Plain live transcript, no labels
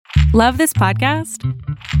Love this podcast?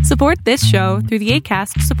 Support this show through the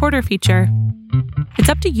Acast supporter feature. It's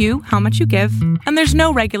up to you how much you give, and there's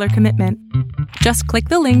no regular commitment. Just click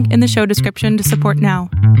the link in the show description to support now.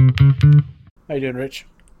 How you doing, Rich?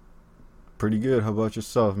 Pretty good. How about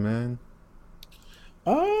yourself, man?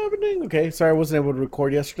 I've been doing okay. Sorry I wasn't able to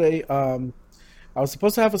record yesterday. I was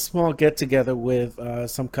supposed to have a small get-together with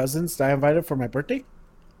some cousins that I invited for my birthday.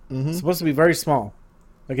 It's supposed to be very small,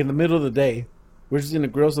 like in the middle of the day. We're just going to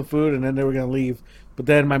grill some food, and then they were going to leave. But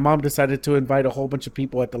then my mom decided to invite a whole bunch of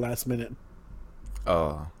people at the last minute.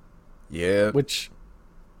 Oh, yeah. Which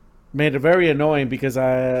made it very annoying because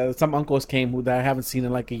some uncles came that I haven't seen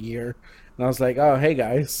in like a year. And I was like, oh, hey,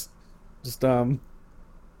 guys. Just,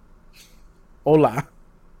 hola.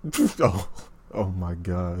 Oh my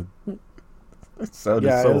God. That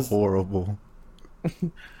sounded horrible.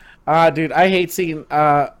 Dude, I hate seeing...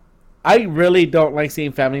 I really don't like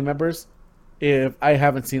seeing family members if I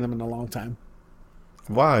haven't seen them in a long time.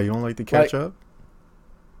 Why? You don't like to catch up?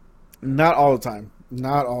 Not all the time.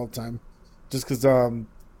 Not all the time. Just because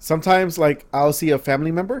sometimes, like, I'll see a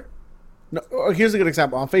family member. No, here's a good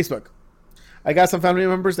example. On Facebook, I got some family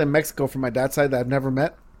members in Mexico from my dad's side that I've never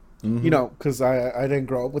met. Mm-hmm. You know, because I didn't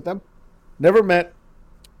grow up with them. Never met.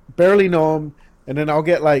 Barely know them. And then I'll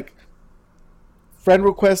get, like, friend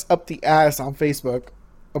requests up the ass on Facebook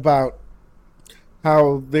about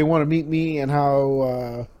how they want to meet me and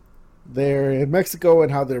how they're in Mexico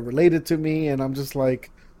and how they're related to me. And I'm just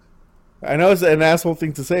like, I know it's an asshole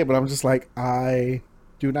thing to say, but I'm just like, I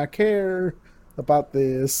do not care about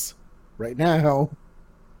this right now.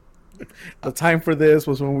 The time for this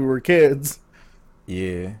was when we were kids.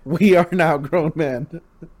 Yeah. We are now grown men.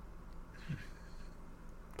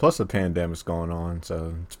 Plus a pandemic's going on,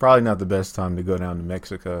 so it's probably not the best time to go down to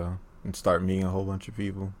Mexico and start meeting a whole bunch of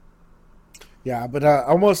people. Yeah, but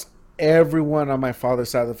almost everyone on my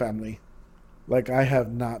father's side of the family, like, I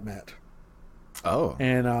have not met. Oh.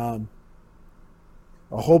 And a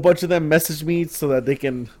whole bunch of them messaged me so that they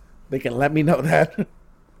can let me know that.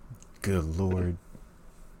 Good Lord.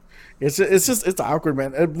 It's awkward,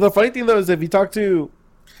 man. The funny thing though is if you talk to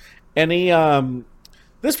any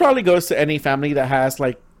this probably goes to any family that has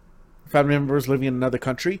like family members living in another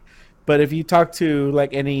country, but if you talk to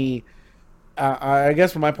like any I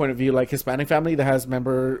guess from my point of view, like Hispanic family that has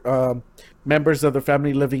members of their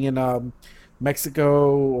family living in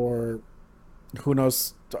Mexico or who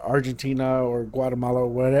knows, Argentina or Guatemala or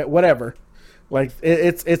whatever, like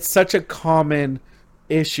it's such a common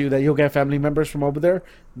issue that you'll get family members from over there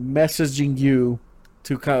messaging you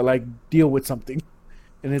to kind of like deal with something,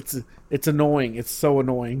 and it's annoying. It's so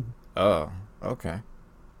annoying. Oh, okay.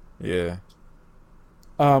 Yeah.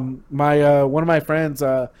 My one of my friends,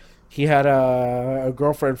 he had a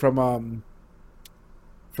girlfriend from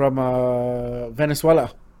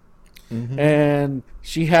Venezuela. Mm-hmm. And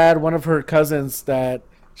she had one of her cousins that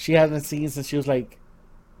she hadn't seen since she was like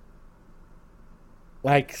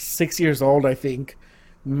 6 years old, I think,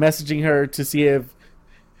 messaging her to see if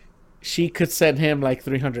she could send him like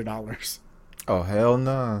 $300. Oh, hell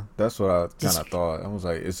no. That's what I kind of thought. I was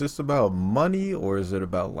like, is this about money or is it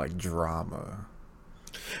about like drama?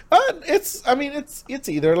 It's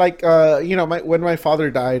either like when my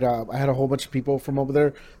father died, I had a whole bunch of people from over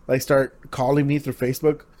there like start calling me through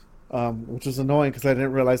Facebook, which was annoying because I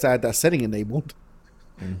didn't realize I had that setting enabled.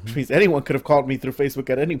 Mm-hmm. Which means anyone could have called me through Facebook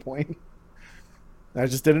at any point. I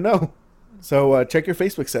just didn't know. So check your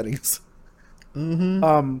Facebook settings.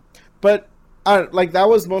 Mm-hmm. But like that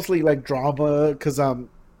was mostly like drama because man,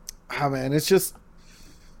 it's just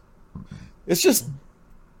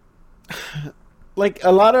like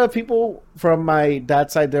a lot of people from my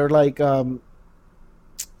dad's side, they're like they're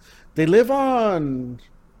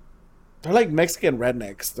like Mexican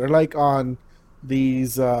rednecks. They're like on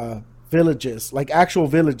these villages, like actual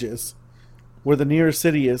villages, where the nearest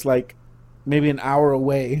city is like maybe an hour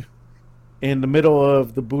away in the middle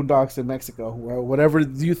of the boondocks in Mexico, or whatever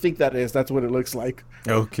you think that is. That's what it looks like.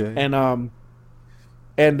 Okay. And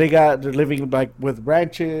they're living like with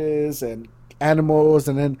ranches and animals,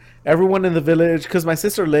 and then everyone in the village, because my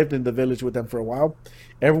sister lived in the village with them for a while,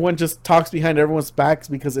 everyone just talks behind everyone's backs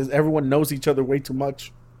because everyone knows each other way too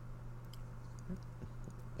much.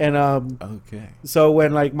 And okay. So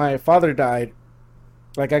when like my father died,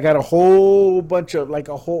 like I got a whole bunch of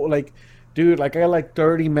dude, like I got like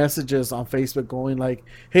 30 messages on Facebook going like,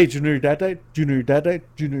 hey, do you know your dad died? Do you know your dad died?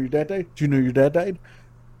 Do you know your dad died? Do you know your dad died?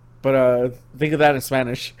 But think of that in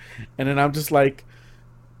Spanish. And then I'm just like,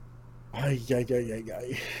 I'm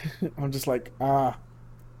just like, my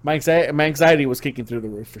anxiety was kicking through the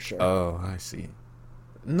roof for sure. Oh, I see.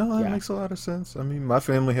 No, that Yeah. makes a lot of sense. I mean, my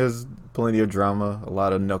family has plenty of drama. A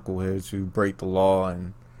lot of knuckleheads who break the law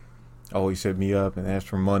and always hit me up and ask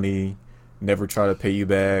for money. Never try to pay you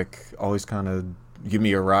back. Always kind of give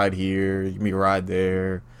me a ride here, give me a ride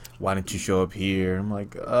there. Why didn't you show up here? I'm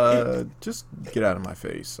like, just get out of my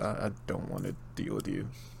face. I don't want to deal with you.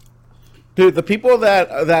 Dude, the people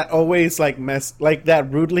that always like that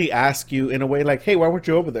rudely ask you in a way like, "Hey, why weren't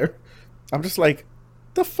you over there?" I'm just like,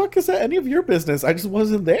 "The fuck is that any of your business? I just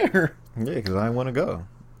wasn't there." Yeah, because I want to go.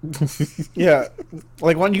 Yeah,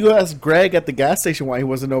 like when you ask Greg at the gas station why he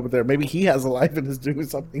wasn't over there, maybe he has a life and is doing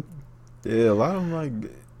something. Yeah, a lot of them,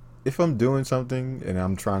 like, if I'm doing something and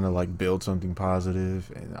I'm trying to like build something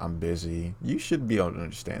positive and I'm busy, you should be able to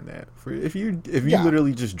understand that. For if you Yeah.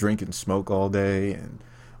 literally just drink and smoke all day and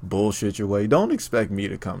bullshit your way, don't expect me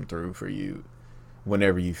to come through for you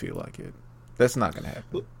whenever you feel like it. That's not gonna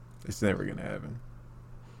happen. It's never gonna happen.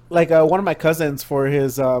 Like one of my cousins for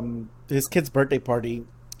his kid's birthday party,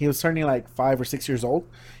 he was turning like 5 or 6 years old.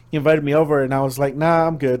 He invited me over, and I was like, "Nah,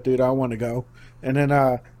 I'm good, dude. I don't want to go." And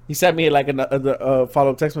then he sent me like a follow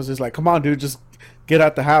up text message like, "Come on, dude, just get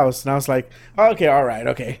out the house." And I was like, oh, "Okay, all right,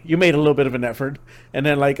 okay. You made a little bit of an effort." And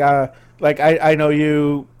then I know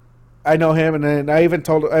you, I know him, and then I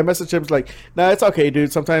messaged him like, "Nah, it's okay,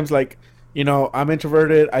 dude. Sometimes like, I'm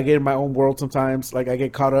introverted. I get in my own world sometimes. Like I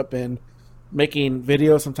get caught up in making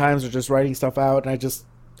videos sometimes or just writing stuff out, and I just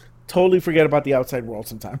totally forget about the outside world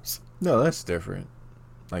sometimes." No, that's different.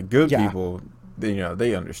 Like good Yeah. people,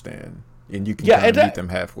 they understand, and you can Yeah, kind and of meet them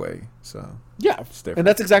halfway. So Yeah, it's different. and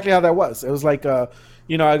that's exactly how that was. It was like, I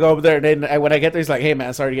go over there, and then when I get there, he's like, "Hey,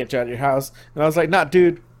 man, sorry to get you out of your house." And I was like, "Nah,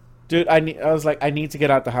 dude, I need to get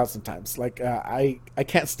out the house sometimes. Like, I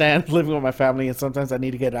can't stand living with my family, and sometimes I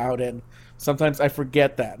need to get out, and sometimes I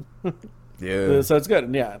forget that." Yeah, So it's good.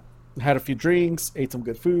 And yeah, had a few drinks, ate some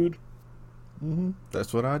good food.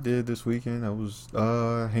 that's what I did this weekend. I was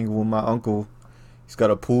hanging with my uncle. He's got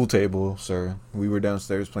a pool table, sir. We were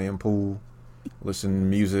downstairs playing pool, listening to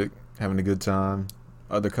music, having a good time.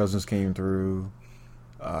 Other cousins came through.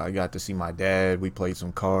 I got to see my dad. We played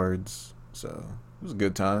some cards, so it was a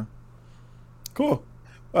good time. Cool.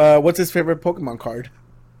 What's his favorite Pokemon card?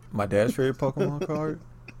 My dad's favorite Pokemon card?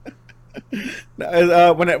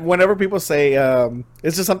 Whenever people say,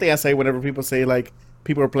 it's just something I say whenever people say like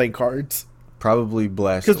people are playing cards. Probably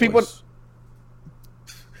Blastoise.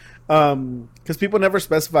 Because people never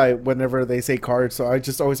specify whenever they say cards, so I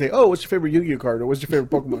just always say, "Oh, what's your favorite Yu-Gi-Oh card?" or "What's your favorite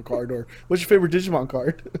Pokemon card?" or "What's your favorite Digimon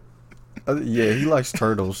card?" Yeah, he likes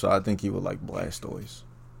turtles, so I think he would like Blastoise.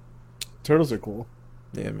 Turtles are cool.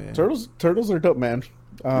 Yeah, man. Turtles are dope, man.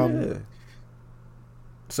 Yeah.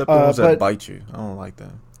 Except the ones that but- bite you. I don't like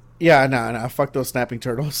them. Yeah, nah, fuck those snapping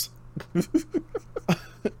turtles.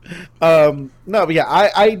 No, but yeah,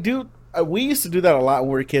 I do. We used to do that a lot when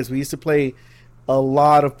we were kids. We used to play a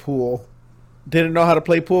lot of pool. Didn't know how to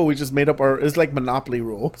play pool. We just made up it's like Monopoly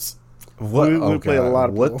rules. What? We play a lot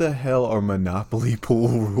of what pool. the hell are Monopoly pool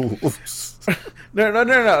rules? No.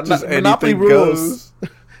 Just Monopoly anything rules.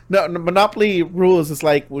 goes? No, Monopoly rules is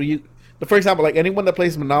like for example, like anyone that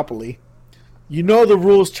plays Monopoly, the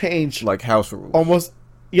rules change Like house rules. almost.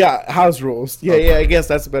 Yeah, house rules. Yeah, I guess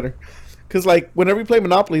that's better. Because like whenever you play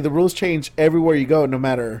Monopoly, the rules change everywhere you go, no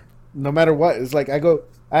matter what. It's like I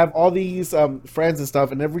have all these friends and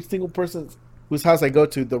stuff, and every single person whose house I go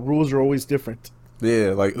to, the rules are always different.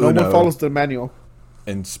 Yeah, like No Uno one follows the manual.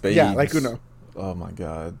 and spades. Yeah, like Uno. Oh my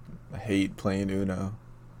god, I hate playing Uno.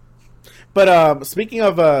 But speaking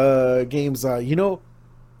of games,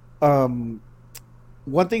 one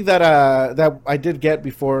thing that I did get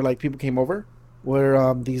before like people came over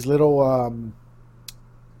were these little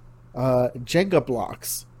Jenga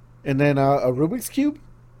blocks, and then a Rubik's cube,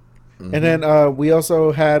 and then we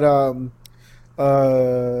also had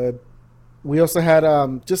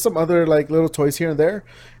just some other like little toys here and there,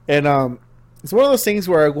 and it's one of those things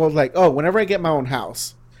where I go like, oh, whenever I get my own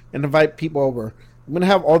house and invite people over, I'm gonna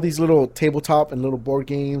have all these little tabletop and little board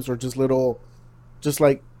games or just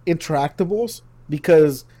like interactables,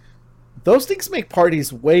 because those things make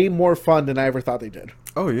parties way more fun than I ever thought they did.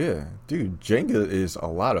 Oh yeah, dude, Jenga is a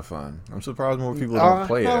lot of fun. I'm surprised more people don't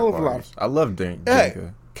play it at hell of a lot. parties. I love Jenga.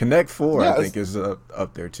 Hey. Connect Four, Yeah, I think, is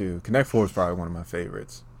up there too. Connect Four is probably one of my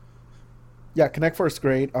favorites. Yeah, Connect Four is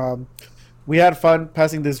great. We had fun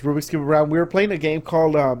passing this Rubik's Cube around. We were playing a game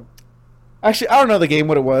called actually, I don't know the game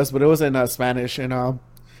what it was, but it was in Spanish, and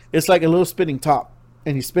it's like a little spinning top,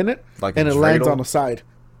 and you spin it, Like and a it lands dreidel? on the side.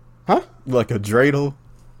 Huh? Like a dreidel.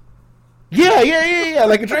 Yeah,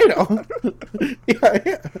 like a dreidel.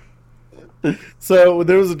 yeah. So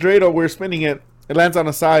there was a dreidel. We're spinning it. It lands on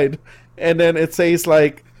the side, and then it says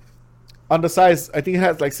like, on the sides, I think it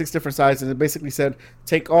has like 6 different sides, and it basically said,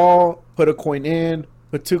 take all, put a coin in,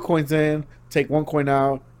 put 2 coins in, take 1 coin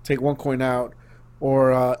out, take 1 coin out,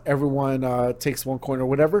 or everyone takes 1 coin or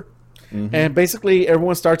whatever. Mm-hmm. And basically,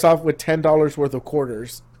 everyone starts off with $10 worth of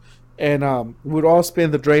quarters. And we would all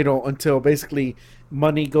spin the dreidel until basically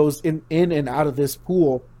money goes in and out of this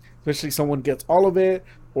pool. Especially someone gets all of it,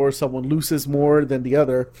 or someone loses more than the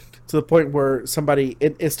other, to the point where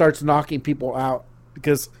it starts knocking people out.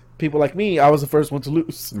 Because people like me, I was the first one to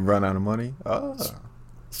lose. Run out of money? Oh.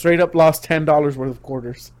 Straight up lost $10 worth of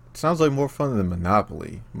quarters. Sounds like more fun than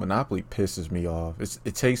Monopoly. Monopoly pisses me off.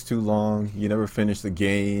 It takes too long. You never finish the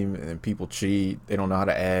game, and people cheat. They don't know how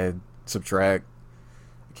to add, subtract.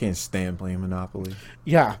 I can't stand playing Monopoly.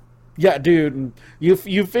 Yeah, dude. You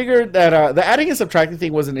figured that the adding and subtracting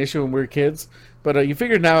thing was an issue when we were kids, but you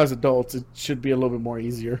figured now as adults it should be a little bit more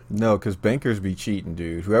easier. No, because bankers be cheating,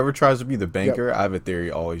 dude. Whoever tries to be the banker, I have a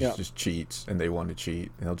theory, always just cheats, and they want to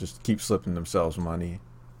cheat. And they'll just keep slipping themselves money.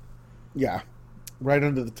 Yeah. Right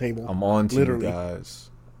under the table. I'm on to you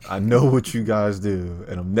guys. I know what you guys do,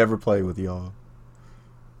 and I'm never playing with y'all.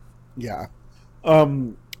 Yeah.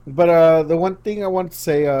 But the one thing I wanted to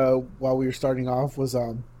say while we were starting off was, I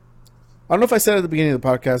don't know if I said it at the beginning of the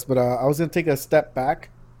podcast, but I was going to take a step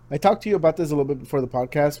back. I talked to you about this a little bit before the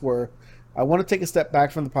podcast, where I want to take a step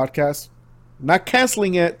back from the podcast. Not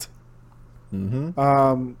canceling it.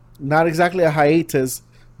 Mm-hmm. Not exactly a hiatus,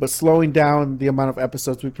 but slowing down the amount of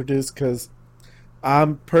episodes we produce, because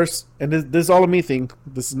and this is all a me thing.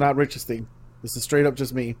 This is not Rich's thing. This is straight up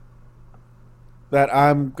just me. That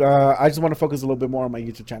I just want to focus a little bit more on my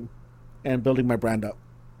YouTube channel and building my brand up.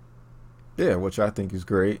 Yeah, which I think is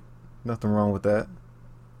great. Nothing wrong with that.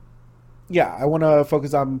 Yeah, I want to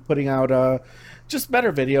focus on putting out just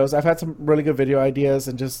better videos. I've had some really good video ideas,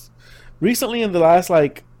 and just recently in the last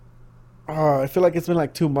I feel like it's been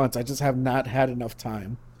like 2 months, I just have not had enough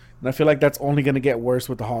time. And I feel like that's only going to get worse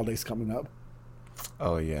with the holidays coming up.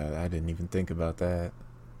 Oh, yeah. I didn't even think about that.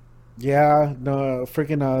 Yeah. No,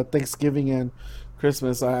 freaking Thanksgiving and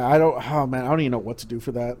Christmas. I don't even know what to do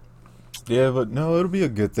for that. Yeah, but no, it'll be a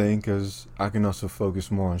good thing because I can also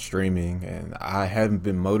focus more on streaming. And I haven't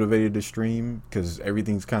been motivated to stream because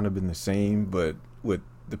everything's kind of been the same. But with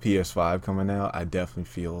the PS5 coming out, I definitely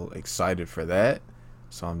feel excited for that.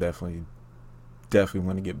 So I'm definitely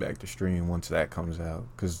want to get back to streaming once that comes out,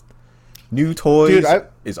 because new toys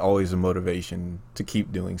is always a motivation to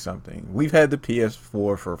keep doing something. We've had the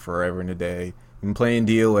PS4 for forever and a day. We've been playing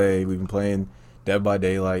DOA. We've been playing Dead by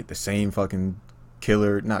Daylight, the same fucking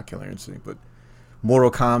not Killer Instinct, but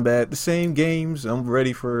Mortal Kombat, the same games. I'm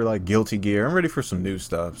ready for like Guilty Gear. I'm ready for some new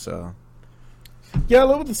stuff. So yeah, a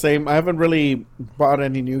little bit the same. I haven't really bought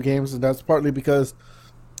any new games, and that's partly because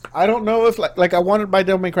I don't know if like I wanted to buy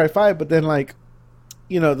Devil May Cry 5, but then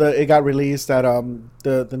it got released that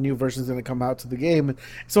the new version is going to come out to the game.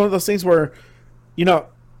 It's one of those things where,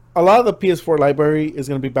 a lot of the PS4 library is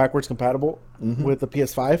going to be backwards compatible with the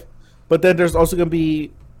PS5, but then there's also going to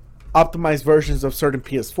be optimized versions of certain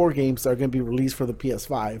PS4 games that are going to be released for the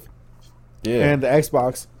PS5 and the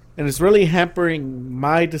Xbox, and it's really hampering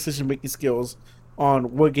my decision-making skills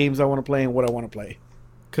on what games I want to play and what I want to play,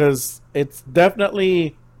 because it's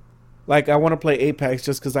definitely like I want to play Apex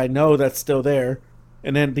just because I know that's still there.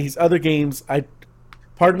 And then these other games,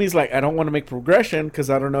 part of me is like, I don't want to make progression because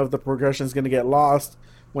I don't know if the progression is going to get lost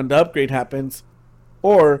when the upgrade happens.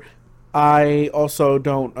 Or I also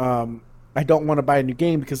don't want to buy a new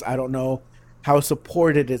game because I don't know how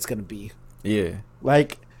supported it's going to be. Yeah.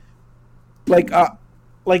 Like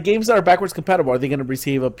games that are backwards compatible, are they going to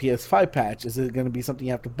receive a PS5 patch? Is it going to be something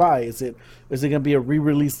you have to buy? Is it going to be a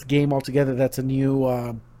re-released game altogether that's a new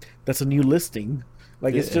listing?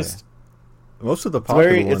 It's just... Most of the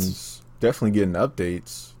popular ones definitely getting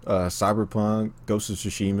updates. Cyberpunk, Ghost of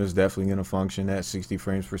Tsushima is definitely going to function at 60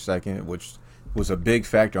 frames per second, which was a big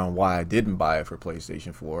factor on why I didn't buy it for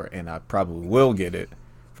PlayStation 4, and I probably will get it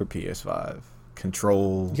for PS5.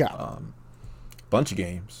 Control, bunch of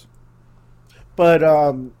games. But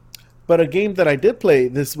a game that I did play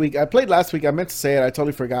this week, I played last week. I meant to say it, I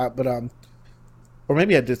totally forgot, but or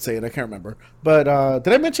maybe I did say it, I can't remember. But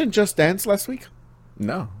did I mention Just Dance last week?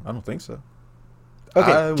 No, I don't think so. Okay,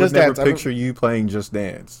 I would never picture you playing Just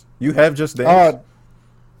Dance. You have Just Dance?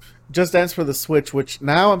 Just Dance for the Switch, which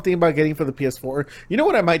now I'm thinking about getting for the PS4. You know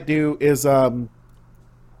what I might do is I looked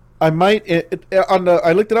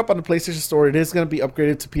it up on the PlayStation Store. It is going to be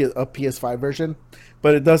upgraded to a PS5 version,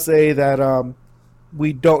 but it does say that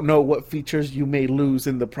we don't know what features you may lose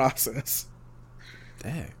in the process.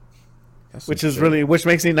 Dang. Which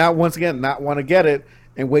makes me not want to get it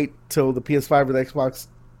and wait till the PS5 or the Xbox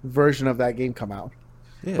version of that game come out.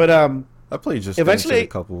 Yeah. But I played Just Dance at a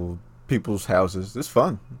couple people's houses. It's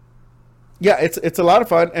fun. Yeah, it's a lot of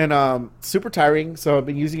fun and super tiring. So I've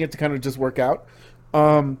been using it to kind of just work out.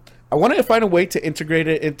 I wanted to find a way to integrate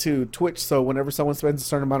it into Twitch, so whenever someone spends a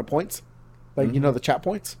certain amount of points, like the chat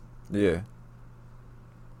points, yeah,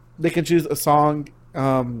 they can choose a song,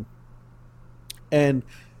 and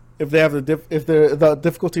if they have the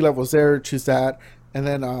difficulty level is there, choose that, and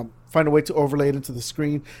then find a way to overlay it into the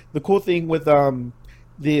screen. The cool thing with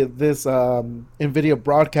this NVIDIA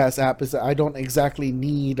Broadcast app is that I don't exactly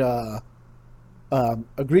need a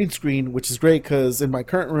green screen, which is great because in my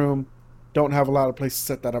current room, don't have a lot of places to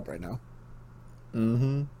set that up right now.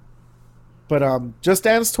 Mm-hmm. But Just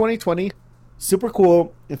Dance 2020, super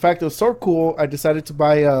cool. In fact, it was so cool, I decided to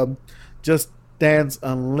buy Just Dance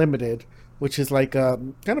Unlimited, which is like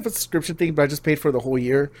kind of a subscription thing, but I just paid for the whole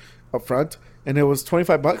year up front, and it was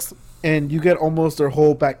 $25, and you get almost their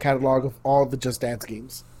whole back catalog of all the Just Dance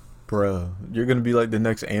games. Bruh, you're gonna be like the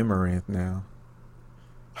next Amaranth now.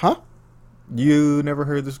 Huh? You never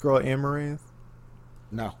heard this girl Amaranth?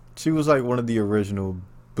 No. She was like one of the original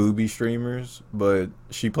booby streamers, but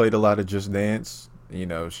she played a lot of Just Dance. You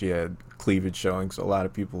know, she had cleavage showing, so a lot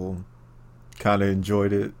of people kind of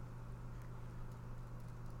enjoyed it.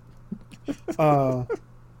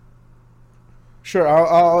 Sure,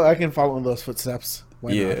 I can follow in those footsteps.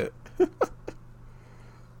 Why yeah. not?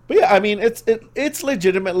 But yeah, I mean, it's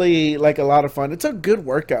legitimately like a lot of fun. It's a good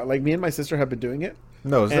workout. Like me and my sister have been doing it.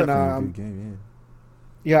 No, it's definitely a good game.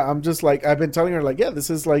 Yeah, I'm just like I've been telling her like, yeah,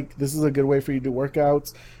 this is a good way for you to do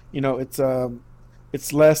workouts. You know,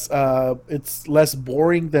 it's less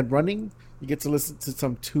boring than running. You get to listen to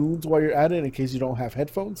some tunes while you're at it in case you don't have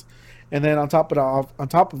headphones, and then on top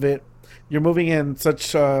of it, you're moving in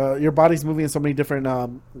such your body's moving in so many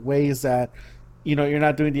different ways that you know you're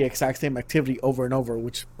not doing the exact same activity over and over.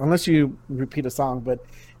 Which unless you repeat a song, but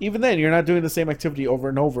even then you're not doing the same activity over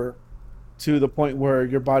and over to the point where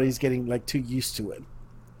your body's getting like too used to it.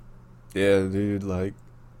 Yeah, dude, like,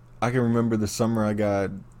 I can remember the summer I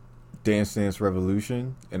got Dance Dance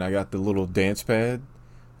Revolution, and I got the little dance pad.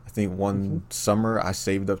 I think one summer I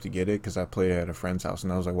saved up to get it because I played at a friend's house,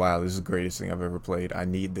 and I was like, wow, this is the greatest thing I've ever played. I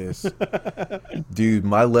need this. Dude,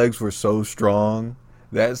 my legs were so strong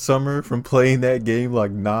that summer from playing that game,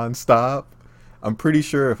 like, nonstop. I'm pretty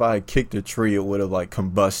sure if I had kicked a tree, it would have, like,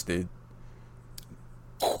 combusted.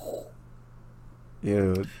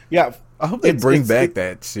 Yeah. Yeah. I hope they bring back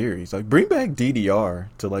that series. Like, bring back DDR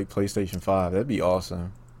to, like, PlayStation 5. That'd be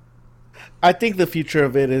awesome. I think the future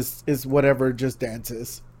of it is whatever Just Dance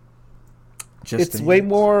is. It's way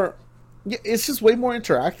more... Yeah, it's just way more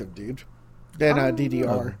interactive, dude, than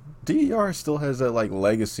DDR. DDR still has that, like,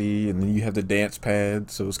 legacy, and then you have the dance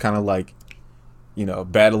pad, so it's kind of like, you know,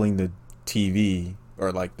 battling the TV,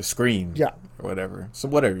 or, like, the screen. Yeah. Or whatever. So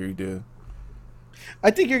whatever you do.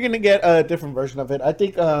 I think you're going to get a different version of it. I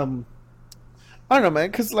think... I don't know,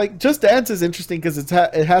 man, because like Just Dance is interesting because it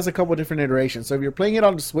has a couple different iterations. So if you're playing it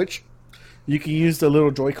on the Switch, you can use the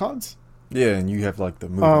little Joy-Cons. Yeah, and you have like the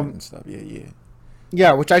movement and stuff.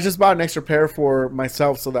 Yeah, which I just bought an extra pair for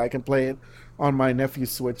myself so that I can play it on my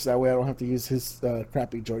nephew's Switch. That way I don't have to use his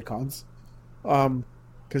crappy Joy-Cons.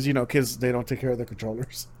 Because you know, kids, they don't take care of their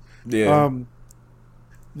controllers. Yeah.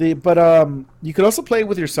 You could also play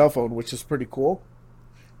with your cell phone, which is pretty cool.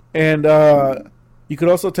 And you could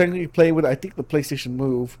also technically play with, I think, the PlayStation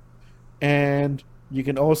Move. And you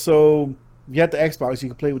can also, if you have the Xbox, you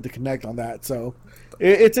can play with the Kinect on that. So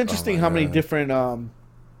it's interesting how many different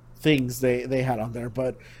things they had on there.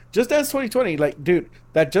 But Just Dance 2020, like, dude,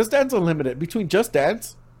 that Just Dance Unlimited, between Just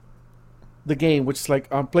Dance, the game, which is like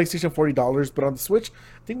on PlayStation $40, but on the Switch,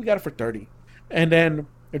 I think we got it for $30. And then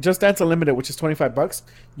Just Dance Unlimited, which is $25,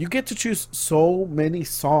 you get to choose so many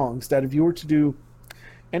songs that if you were to do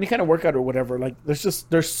any kind of workout or whatever, like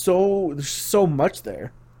there's so much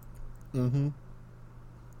there. Mm-hmm.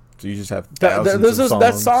 So you just have thousands of songs.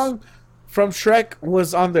 That song from Shrek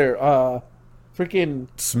was on there. Freaking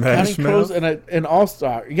Smash Mouth and an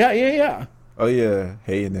All-Star. Yeah. Oh yeah.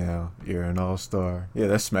 Hey now, you're an All-Star. Yeah,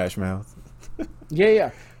 that's Smash Mouth.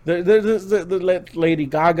 Yeah. The Lady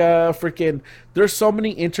Gaga. Freaking. There's so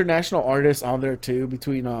many international artists on there too,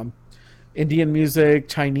 between Indian music,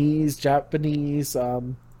 Chinese, Japanese,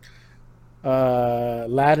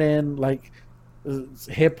 Latin, like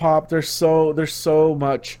hip hop. There's so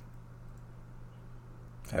much.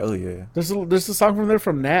 Hell yeah. There's a song from there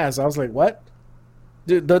from Nas. I was like, what?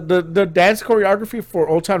 Dude, the dance choreography for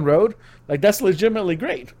Old Town Road, like that's legitimately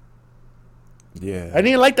great. Yeah. I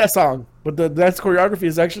didn't like that song, but the dance choreography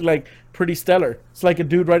is actually like pretty stellar. It's like a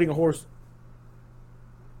dude riding a horse.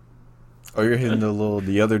 Oh, you're hitting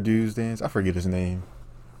the other dude's dance? I forget his name.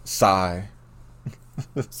 Sigh.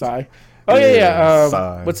 Sigh. Oh yeah.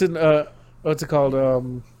 Sigh. What's it called?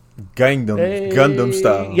 Gundam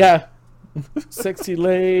style. Yeah. Sexy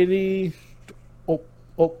lady. Oh,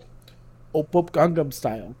 oh, Gangnam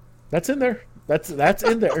style. That's in there. That's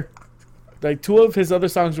in there. Like 2 of his other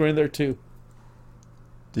songs were in there too.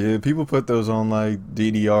 Yeah, people put those on like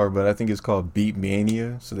DDR, but I think it's called Beat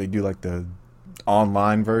Mania. So they do like the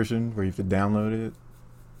online version where you have to download it.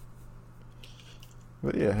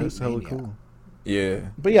 But yeah, that's hella cool. Yeah.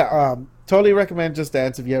 But yeah, totally recommend Just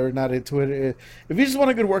Dance if you're not into it. If you just want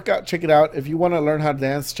a good workout, check it out. If you want to learn how to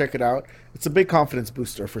dance, check it out. It's a big confidence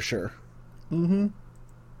booster for sure. Mm-hmm.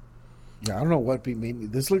 Yeah, I don't know what Beat Mania.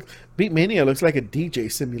 Beat Mania looks like a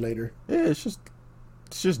DJ simulator. Yeah, it's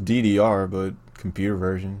just DDR, but computer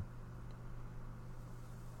version.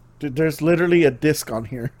 Dude, there's literally a disc on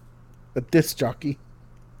here, a disc jockey.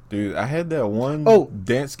 Dude, I had that one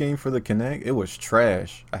dance game for the Kinect. It was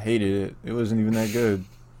trash. I hated it. It wasn't even that good.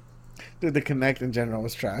 Dude, the Kinect in general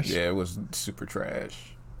was trash. Yeah, it was super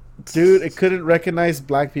trash. Dude, it couldn't recognize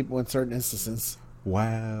black people in certain instances.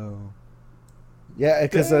 Wow. Yeah,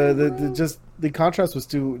 because the contrast was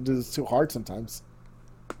too hard sometimes.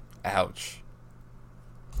 Ouch.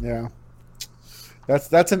 Yeah.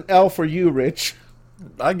 That's an L for you, Rich.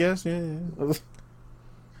 I guess, yeah.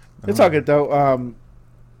 It's all good though.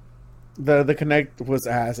 The Kinect was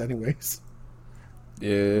ass anyways.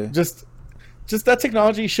 Yeah. Just that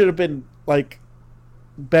technology should have been like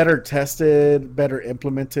better tested, better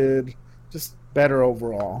implemented, just better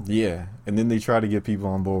overall. Yeah. And then they try to get people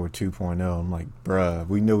on board with 2.0. I'm like, bruh,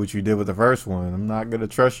 we know what you did with the first one. I'm not gonna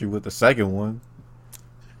trust you with the second one.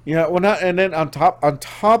 Yeah, well, not, and then on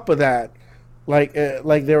top of that, like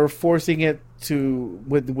they were forcing it to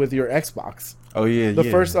with your Xbox. Oh yeah, the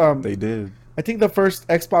first they did. I think the first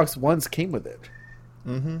Xbox Ones came with it.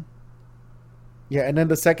 Mm-hmm. Yeah, and then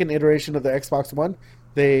the second iteration of the Xbox One,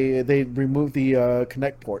 they removed the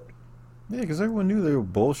Kinect port. Yeah, because everyone knew they were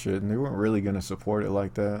bullshit and they weren't really gonna support it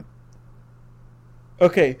like that.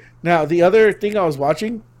 Okay, now the other thing I was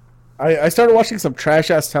watching, I started watching some trash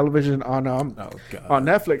ass television on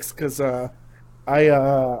Netflix because I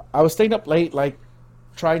was staying up late, like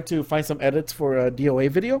trying to find some edits for a DOA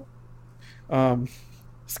video.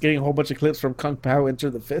 Just getting a whole bunch of clips from Kung Pao Enter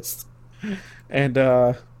the Fist. And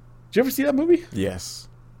did you ever see that movie? Yes.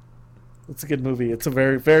 It's a good movie. It's a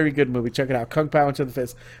very, very good movie. Check it out. Kung Pao Enter the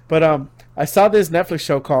Fist. But I saw this Netflix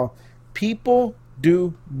show called People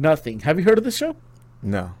Do Nothing. Have you heard of this show?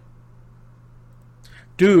 No.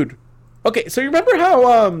 Dude. Okay, so you remember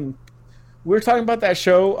how we were talking about that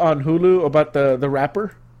show on Hulu about the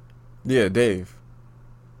rapper? Yeah, Dave.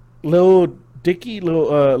 Lil Dicky,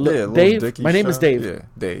 Dave. Dicky My name is Dave. Yeah,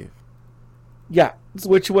 Dave. Yeah,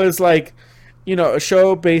 which was like, a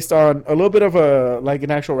show based on a little bit of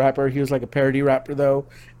an actual rapper. He was like a parody rapper though,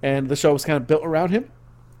 and the show was kind of built around him.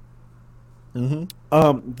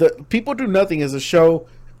 Mm-hmm. The People Do Nothing is a show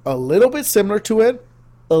a little bit similar to it.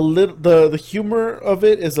 The humor of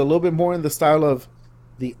it is a little bit more in the style of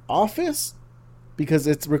The Office because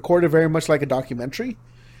it's recorded very much like a documentary,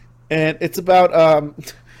 and it's about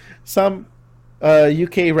some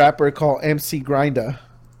UK rapper called MC Grinda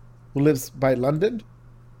who lives by London.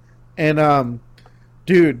 And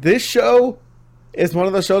dude, this show is one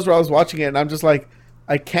of those shows where I was watching it and I'm just like,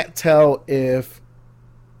 I can't tell if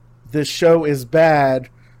this show is bad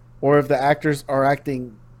or if the actors are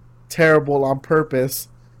acting terrible on purpose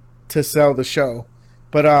to sell the show.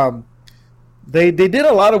 But they did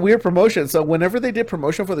a lot of weird promotion. So whenever they did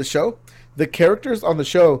promotion for the show, the characters on the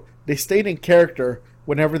show, they stayed in character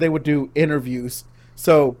whenever they would do interviews.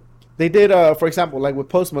 So they did, for example, like with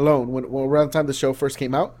Post Malone, when around the time the show first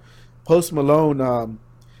came out, Post Malone,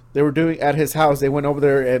 they were doing at his house. They went over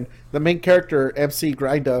there, and the main character, MC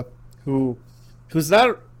Grinda, who's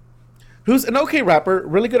an okay rapper,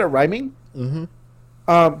 really good at rhyming,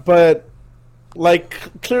 but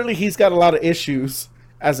like clearly he's got a lot of issues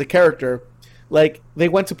as a character. Like they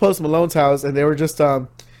went to Post Malone's house, and they were just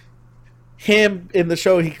him in the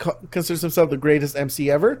show. He considers himself the greatest MC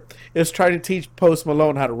ever. Is trying to teach Post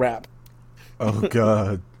Malone how to rap. Oh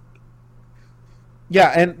God.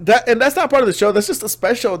 Yeah, and that's not part of the show. That's just a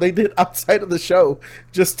special they did outside of the show,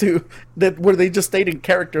 where they just stayed in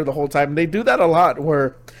character the whole time. And they do that a lot.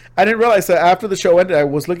 Where I didn't realize that after the show ended, I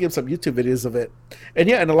was looking at some YouTube videos of it, and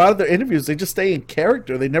yeah, in a lot of their interviews, they just stay in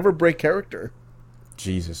character. They never break character.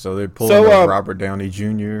 Jesus, so they're pulling Robert Downey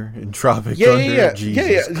Jr. in Tropic Thunder. Yeah,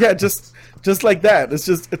 just like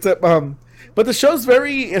that. But the show's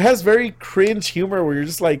it has very cringe humor where you're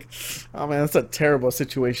just like, oh man, that's a terrible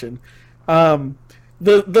situation.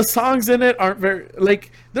 the songs in it aren't very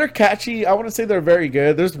like they're catchy. I want to say they're very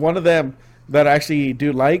good. There's one of them that I actually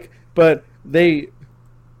do like, but they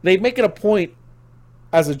make it a point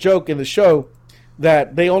as a joke in the show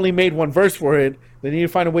that they only made one verse for it. They need to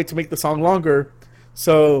find a way to make the song longer,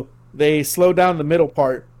 so they slow down the middle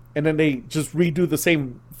part and then they just redo the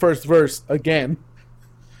same first verse again.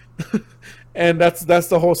 And that's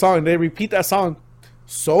the whole song. They repeat that song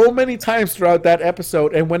so many times throughout that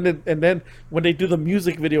episode, and then when they do the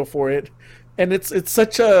music video for it, and it's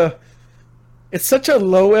such a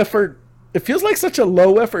low effort. It feels like such a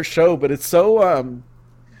low effort show, but it's so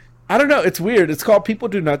I don't know. It's weird. It's called People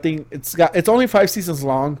Do Nothing. It's only 5 seasons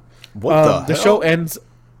long. What the hell? show ends,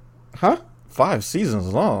 huh? 5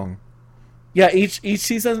 seasons long. Yeah, each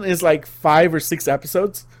season is like 5 or 6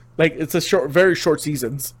 episodes. Like it's very short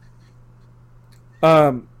seasons.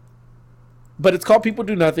 But it's called People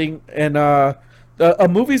Do Nothing, and a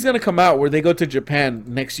movie's gonna come out where they go to Japan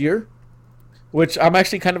next year, which I'm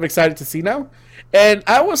actually kind of excited to see now. And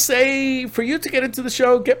I will say, for you to get into the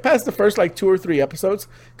show, get past the first like 2 or 3 episodes,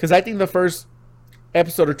 because I think the first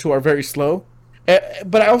episode or 2 are very slow.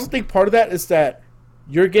 But I also think part of that is that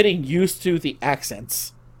you're getting used to the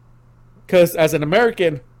accents, because as an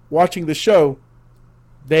American watching the show,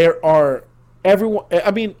 there are everyone.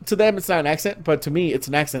 I mean, to them it's not an accent, but to me it's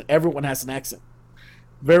an accent. Everyone has an accent,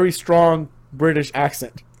 very strong British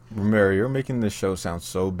accent. Romero, you're making this show sound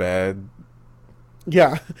so bad.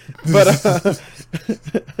 Yeah, but I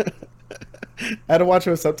had to watch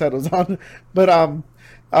it with subtitles on. But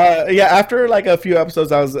yeah, after like a few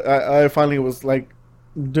episodes, I finally was like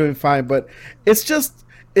doing fine. But it's just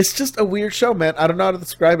a weird show, man. I don't know how to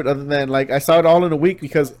describe it other than like I saw it all in a week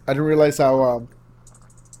because I didn't realize how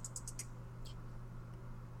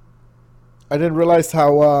I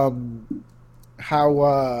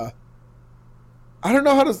don't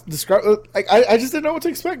know how to describe it. I just didn't know what to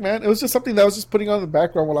expect, man. It was just something that I was just putting on in the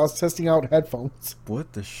background while I was testing out headphones.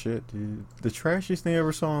 What the shit, dude? The trashiest thing I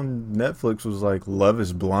ever saw on Netflix was like Love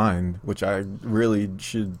is Blind, which I really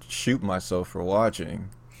should shoot myself for watching.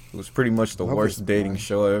 It was pretty much the worst dating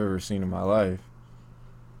show I've ever seen in my life.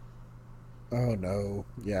 Oh no.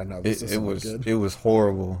 Yeah, no, it was good. It was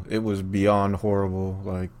horrible. It was beyond horrible.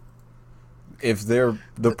 Like, if the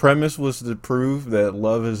premise was to prove that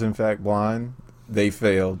love is in fact blind, they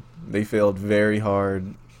failed. They failed very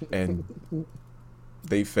hard, and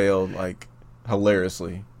they failed like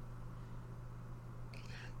hilariously.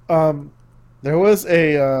 There was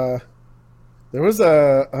a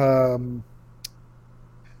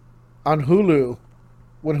on Hulu,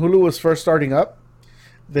 when Hulu was first starting up,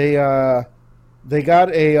 they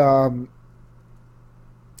got a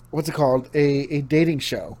what's it called? A dating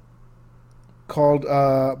show called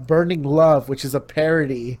Burning Love, which is a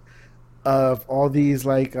parody of all these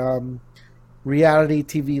like reality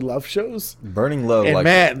TV love shows. Burning Love, and like,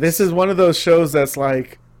 man, this is one of those shows that's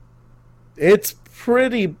like, it's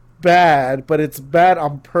pretty bad, but it's bad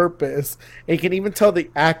on purpose. And you can even tell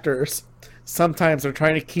the actors sometimes are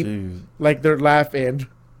trying to keep like their laugh in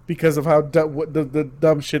because of how the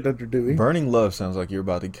dumb shit that they're doing. Burning Love sounds like you're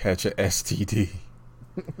about to catch a STD.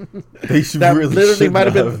 They should that really literally should might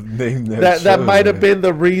have have been named that might have been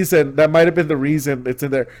the reason. That might have been the reason it's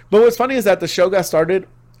in there. But what's funny is that the show got started.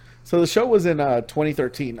 So the show was in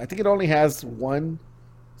 2013. I think it only has one.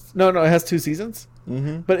 No, it has 2 seasons.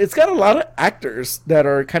 Mm-hmm. But it's got a lot of actors that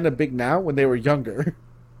are kind of big now when they were younger,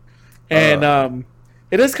 and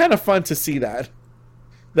it is kind of fun to see that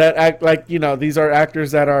act like, you know, these are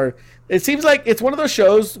actors that are. It seems like it's one of those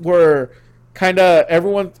shows where kind of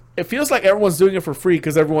everyone. It feels like everyone's doing it for free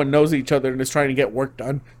because everyone knows each other and is trying to get work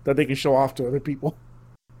done that they can show off to other people.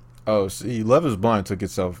 Oh, see, Love is Blind took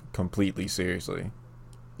itself completely seriously.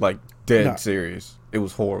 Like, dead serious. It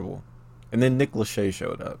was horrible. And then Nick Lachey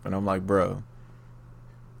showed up, and I'm like, bro,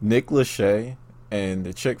 Nick Lachey and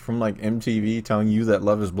the chick from, like, MTV telling you that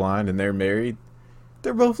Love is Blind and they're married,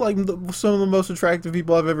 they're both, like, some of the most attractive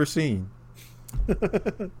people I've ever seen.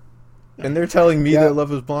 And they're telling me that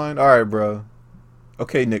Love is Blind? All right, bro.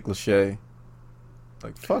 Okay, Nick Lachey.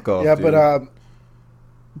 Like, fuck off, dude. But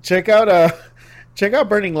check out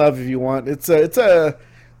Burning Love if you want. It's a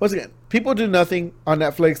once again, People Do Nothing on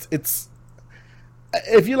Netflix. It's,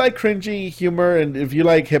 if you like cringy humor and if you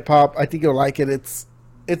like hip hop, I think you'll like it.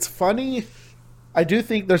 It's funny. I do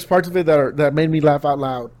think there's parts of it that made me laugh out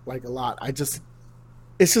loud like a lot. It's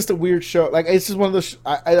just a weird show. Like, it's just one of those.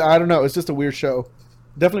 I don't know. It's just a weird show.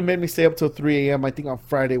 Definitely made me stay up till 3 a.m. I think on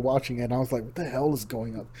Friday watching it. And I was like, what the hell is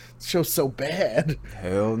going on? This show's so bad.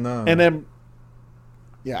 Hell no. And then,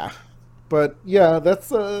 yeah. But, yeah, that's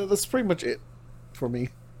pretty much it for me.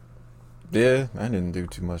 Yeah, I didn't do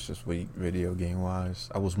too much this week, video game wise.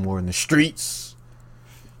 I was more in the streets.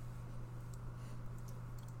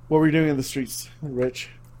 What were you doing in the streets, Rich?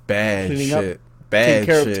 Bad Cleaning shit. up? Bad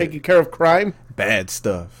shit. Taking care of crime? Bad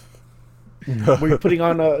stuff. Were you putting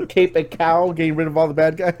on a cape and cowl, getting rid of all the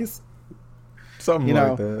bad guys? Something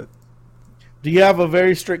like that. Do you have a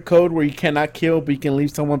very strict code where you cannot kill, but you can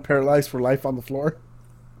leave someone paralyzed for life on the floor?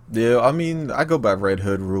 Yeah, I mean, I go by Red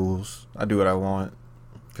Hood rules. I do what I want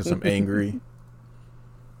because I'm angry.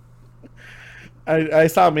 I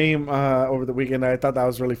saw a meme over the weekend. I thought that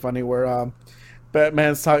was really funny where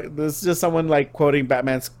Batman's talking. This is just someone like quoting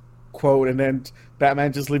Batman's quote, and then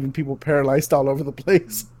Batman just leaving people paralyzed all over the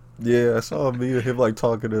place. Yeah, I saw a meme of him like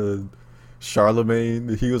talking to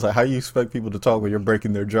Charlemagne. He was like, "How you expect people to talk when you're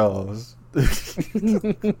breaking their jaws?"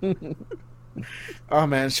 Oh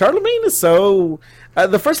man, Charlemagne is so.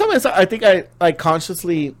 The first time I think I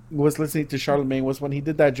consciously was listening to Charlemagne was when he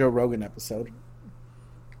did that Joe Rogan episode.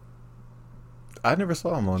 I never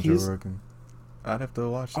saw him on Joe Rogan. I'd have to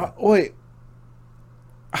watch that. Wait,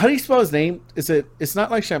 how do you spell his name? It's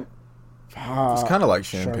not like it's kind of like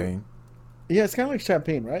champagne. Yeah, it's kind of like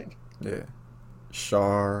champagne, right? Yeah.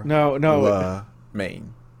 No.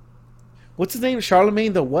 Maine. What's his name?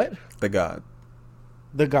 Charlemagne the what? The God.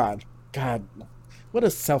 The God. God, what a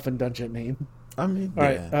self-indulgent name. I mean, all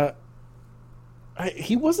yeah. Right.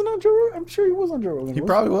 He wasn't on Joe Rogan? I'm sure he was on Joe Rogan. He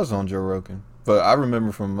probably was on Joe Rogan. But I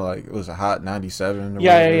remember from, like, it was a Hot 97. Or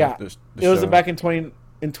yeah. The it was show. back in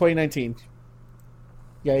 2019.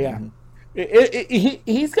 Yeah. Mm-hmm.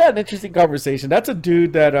 He's got an interesting conversation. That's a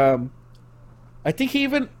dude that, I think he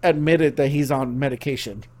even admitted that he's on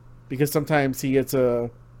medication. Because sometimes he gets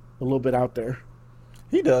a little bit out there.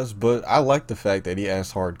 He does, but I like the fact that he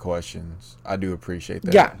asks hard questions. I do appreciate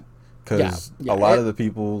that. Yeah. Because a lot of the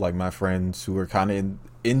people, like my friends who are kind of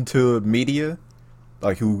into media,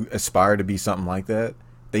 like who aspire to be something like that,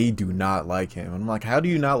 they do not like him. I'm like, how do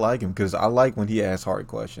you not like him? Because I like when he asks hard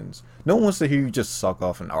questions. No one wants to hear you just suck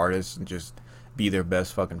off an artist and just be their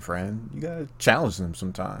best fucking friend. You gotta challenge them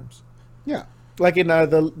sometimes. Yeah. Like in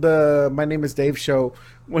the My Name is Dave show,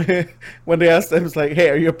 when they asked him, it's like, hey,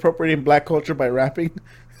 are you appropriating black culture by rapping?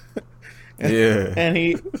 And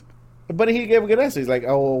he gave a good answer. He's like,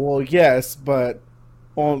 oh, well, yes, but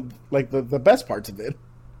on like the best parts of it.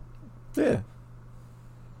 Yeah.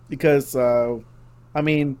 Because, I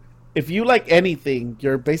mean, if you like anything,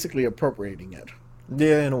 you're basically appropriating it.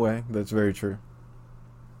 Yeah, in a way. That's very true.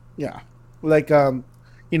 Yeah. Like, Ghost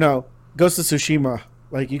of Tsushima.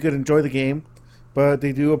 Like, you could enjoy the game, but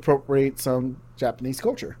they do appropriate some Japanese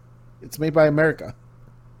culture. It's made by America.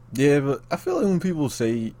 Yeah, but I feel like when people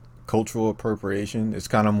say cultural appropriation, it's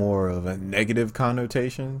kind of more of a negative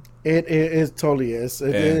connotation. It totally is.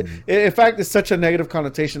 In fact, it's such a negative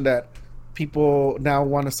connotation that people now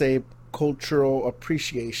want to say cultural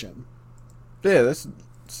appreciation. Yeah, it's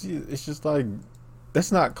just like,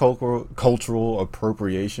 that's not cultural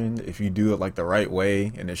appropriation if you do it like the right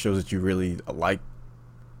way and it shows that you really like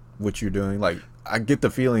what you're doing. Like, I get the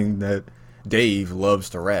feeling that Dave loves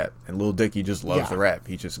to rap and Lil Dicky just loves to rap.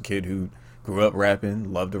 He's just a kid who grew up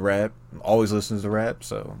rapping, loved to rap, always listens to rap,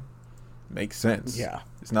 so makes sense. Yeah.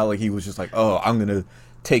 It's not like he was just like, oh, I'm gonna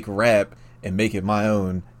take rap and make it my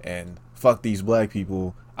own and fuck these black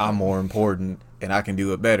people, I'm more important and I can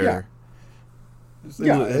do it better.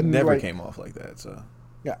 It never came off like that. So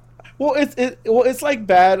yeah, well, it's like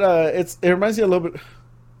bad. It reminds me a little bit.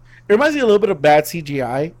 It reminds me a little bit of bad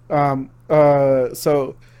CGI.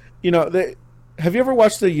 So, have you ever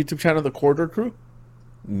watched the YouTube channel The Corridor Crew?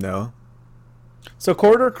 No. So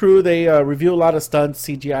Corridor Crew, they review a lot of stunts,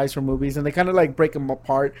 CGIs from movies, and they kind of like break them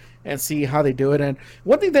apart and see how they do it. And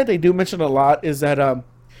one thing that they do mention a lot is that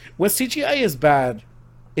when CGI is bad,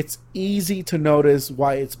 it's easy to notice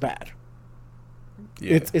why it's bad.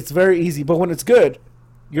 Yeah. It's very easy, but when it's good,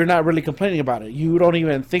 you're not really complaining about it. You don't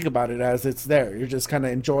even think about it as it's there. You're just kind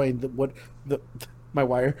of enjoying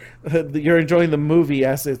you're enjoying the movie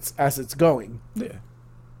as it's going. Yeah.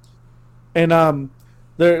 And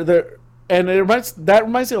and it reminds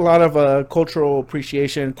me a lot of cultural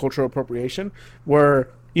appreciation, cultural appropriation, where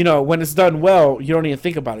when it's done well, you don't even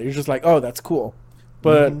think about it. You're just like, oh, that's cool.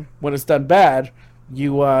 But when it's done bad,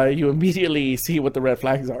 you immediately see what the red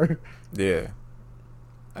flags are. Yeah.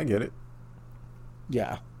 I get it.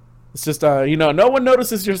 Yeah. It's just, no one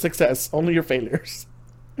notices your success, only your failures.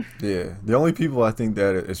 Yeah. The only people I think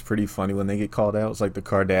that is pretty funny when they get called out is like the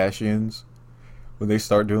Kardashians. When they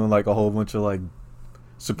start doing like a whole bunch of like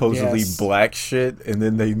supposedly black shit and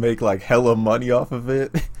then they make like hella money off of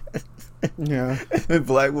it. Yeah. And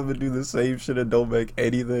black women do the same shit and don't make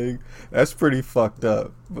anything. That's pretty fucked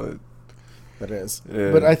up. But That is.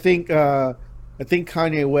 Yeah. But I think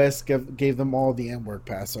Kanye West gave them all the N-word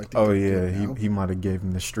pass. So I think Oh they're yeah, good now. he might have gave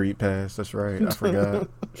him the street pass. That's right. I forgot.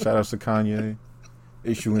 Shout outs to Kanye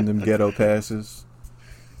issuing them ghetto passes.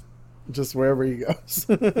 Just wherever he goes.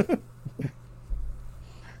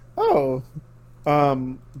 Oh,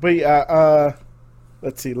 but yeah.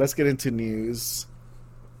 Let's see. Let's get into news.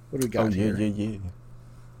 What do we got Oh yeah, here? yeah.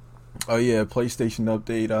 Oh yeah, PlayStation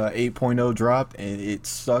update 8.0 dropped and it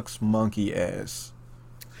sucks monkey ass.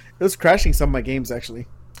 It was crashing some of my games actually.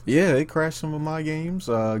 Yeah, it crashed some of my games.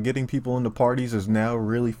 Getting people into parties is now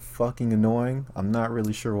really fucking annoying. I'm not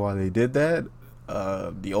really sure why they did that.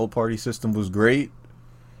 The old party system was great.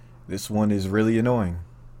 This one is really annoying.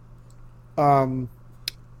 I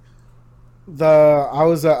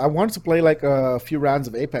wanted to play like a few rounds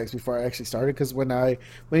of Apex before I actually started because when he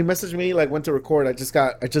messaged me like when to record, I just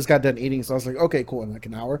got done eating, so I was like, okay, cool, in like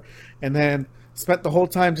an hour, and then spent the whole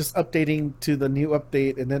time just updating to the new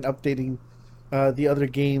update and then updating the other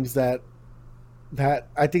games that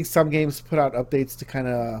I think some games put out updates to kind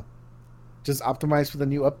of just optimize for the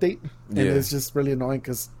new update, and Yeah. it's just really annoying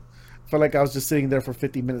because I felt like I was just sitting there for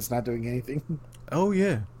 50 minutes not doing anything. Oh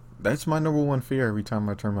yeah, that's my number one fear every time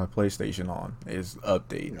I turn my PlayStation on is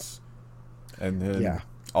updates. And then Yeah.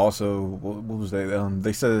 also, what was that?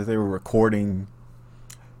 They said that they were recording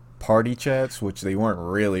party chats, which they weren't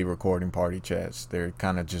really recording party chats. They're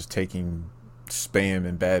kind of just taking spam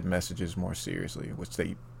and bad messages more seriously, which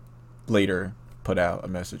they later put out a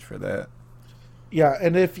message for that. Yeah,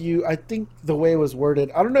 and I think the way it was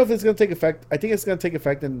worded, I don't know if it's going to take effect. I think it's going to take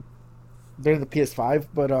effect during the PS5,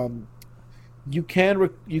 but you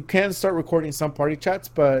can start recording some party chats,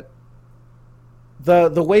 but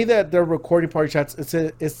the way that they're recording party chats,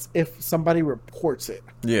 it's if somebody reports it.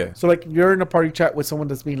 Yeah. So like you're in a party chat with someone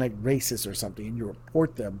that's being like racist or something, and you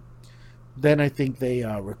report them, then I think they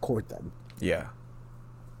record them, Yeah.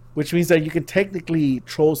 which means that you can technically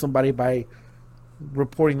troll somebody by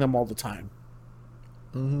reporting them all the time.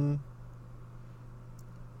 Mm-hmm.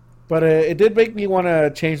 But it did make me want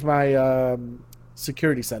to change my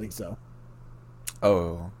security settings, though.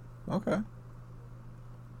 Oh. Okay.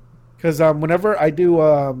 Because whenever I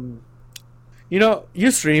do,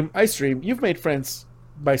 you stream, I stream. You've made friends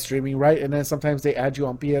by streaming, right? And then sometimes they add you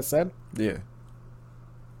on PSN. Yeah.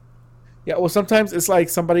 Yeah, well, sometimes it's like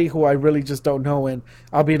somebody who I really just don't know, and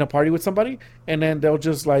I'll be in a party with somebody, and then they'll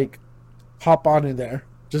just like hop on in there,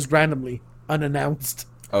 just randomly, unannounced.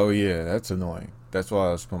 Oh yeah, that's annoying. That's why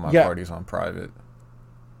I was putting my Yeah. parties on private.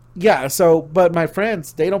 Yeah, so, but my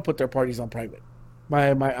friends, they don't put their parties on private.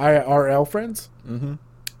 My IRL friends. Mm-hmm.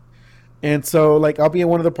 And so, like, I'll be in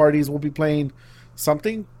one of the parties, we'll be playing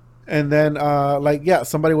something, and then,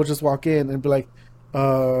 somebody will just walk in and be like,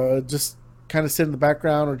 just kind of sit in the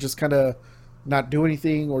background or just kind of not do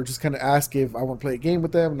anything or just kind of ask if I want to play a game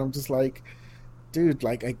with them. And I'm just like, dude,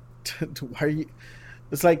 like, why are you...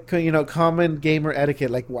 It's like, common gamer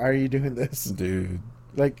etiquette. Like, why are you doing this? Dude.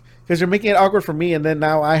 Like, because you're making it awkward for me, and then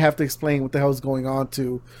now I have to explain what the hell's going on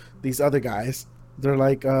to these other guys. They're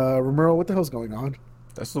like, Romero, what the hell's going on?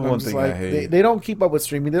 That's the I'm one just thing like, I hate. they don't keep up with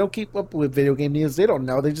streaming. They don't keep up with video game news. They don't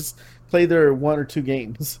know. They just play their one or two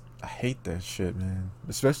games. I hate that shit, man.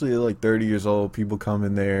 Especially at like 30 years old, people come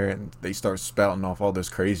in there and they start spouting off all this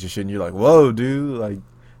crazy shit, and you're like, whoa, dude, like,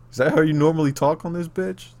 is that how you normally talk on this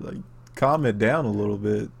bitch? Like, calm it down a little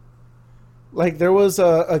bit. Like, there was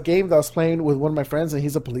a game that I was playing with one of my friends, and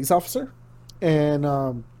he's a police officer. And,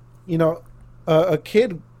 a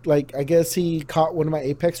kid, like, I guess he caught one of my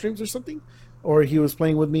Apex streams or something. Or he was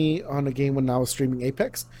playing with me on a game when I was streaming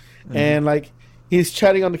Apex. Mm-hmm. And, like, he's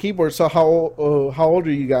chatting on the keyboard. So, how old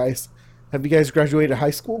are you guys? Have you guys graduated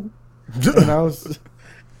high school? And I was...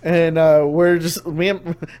 And we're just... Me and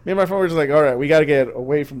my friend were just like, all right, we got to get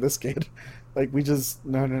away from this kid. Like, we just...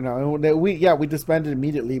 No. We disbanded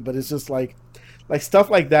immediately. But it's just like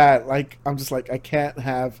stuff like that. Like, I'm just like, I can't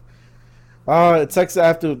have... it sucks to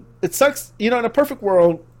have to... It sucks... in a perfect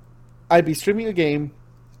world, I'd be streaming a game...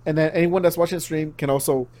 And then anyone that's watching the stream can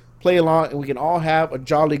also play along, and we can all have a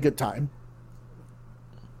jolly good time.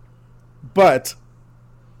 But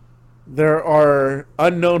there are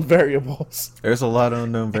unknown variables. There's a lot of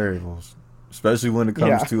unknown variables, especially when it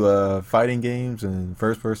comes Yeah. to fighting games and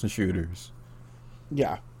first-person shooters.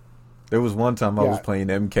 Yeah. There was one time I was Yeah. playing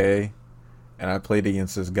MK, and I played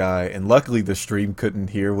against this guy, and luckily the stream couldn't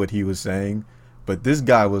hear what he was saying, but this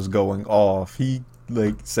guy was going off. He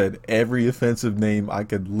said every offensive name I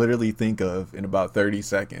could literally think of in about 30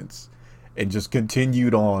 seconds, and just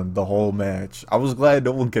continued on the whole match. I was glad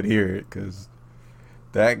no one could hear it, because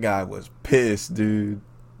that guy was pissed, dude.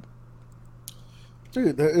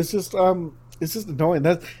 Dude, it's just annoying.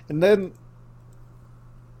 And then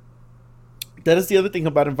That is the other thing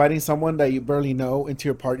about inviting someone that you barely know into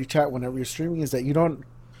your party chat whenever you're streaming is that you don't,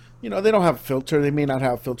 they don't have a filter. They may not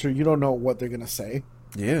have a filter. You don't know what they're gonna say.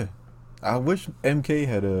 Yeah. I wish MK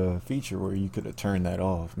had a feature where you could have turned that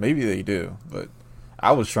off. Maybe they do, but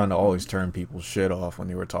I was trying to always turn people's shit off when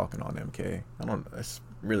they were talking on MK. I don't know. That's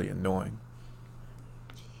really annoying.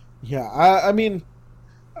 Yeah, I mean,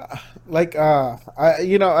 I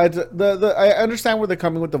understand where they're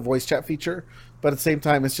coming with the voice chat feature, but at the same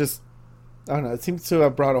time, it's just, I don't know. It seems to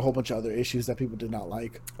have brought a whole bunch of other issues that people did not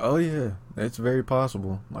like. Oh, yeah. It's very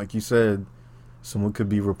possible. Like you said, someone could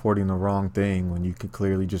be reporting the wrong thing when you could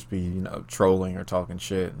clearly just be, trolling or talking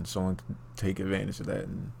shit, and someone could take advantage of that.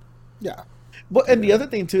 And yeah. But, and the other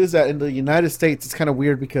thing, too, is that in the United States, it's kind of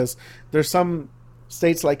weird because there's some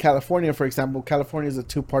states like California, for example. California is a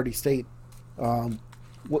two-party state. And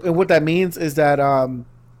what that means is that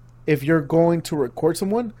if you're going to record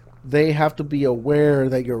someone, they have to be aware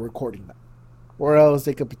that you're recording them, or else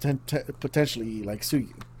they could potentially sue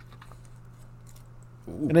you.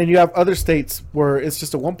 Ooh. And then you have other states where it's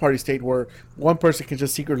just a one-party state where one person can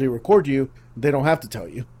just secretly record you. They don't have to tell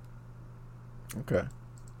you. Okay.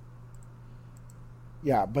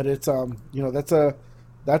 Yeah, but it's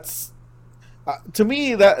that's to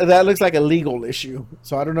me that looks like a legal issue.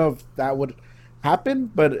 So I don't know if that would happen,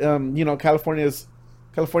 but California's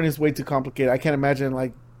way too complicated. I can't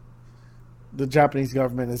imagine the Japanese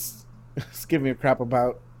government is giving a crap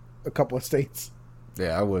about a couple of states.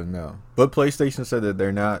 Yeah, I wouldn't know. But PlayStation said that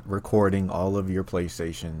they're not recording all of your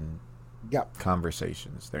PlayStation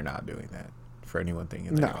conversations. They're not doing that for anyone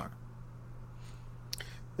thinking they are.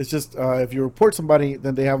 It's just if you report somebody,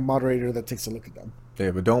 then they have a moderator that takes a look at them.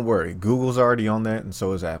 Yeah, but don't worry. Google's already on that, and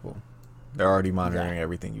so is Apple. They're already monitoring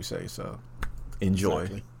everything you say, so enjoy.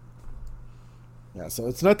 Exactly. Yeah, so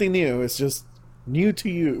it's nothing new. It's just new to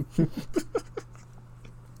you.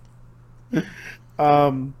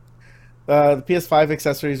 The PS5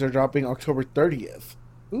 accessories are dropping October 30th.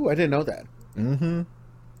 Ooh, I didn't know that. Mm-hmm.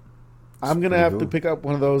 I'm going to have to pick up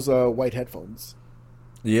one of those white headphones.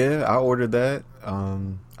 Yeah, I ordered that.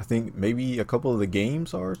 I think maybe a couple of the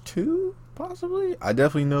games are too, possibly. I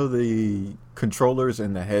definitely know the controllers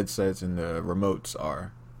and the headsets and the remotes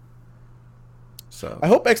are. So I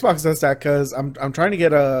hope Xbox does that because I'm trying to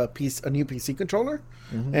get a new PC controller,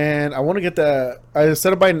 and I want to get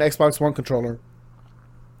instead of buying an Xbox One controller,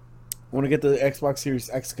 I want to get the Xbox Series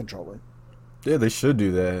X controller. Yeah, they should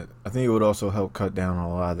do that. I think it would also help cut down on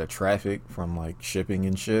a lot of the traffic from shipping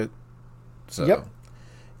and shit. So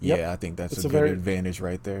yeah, I think that's a good advantage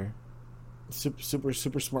right there. Super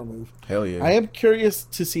smart move. Hell yeah. I am curious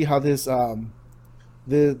to see how this I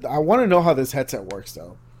want to know how this headset works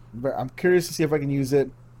though. But I'm curious to see if I can use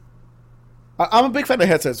it. I'm a big fan of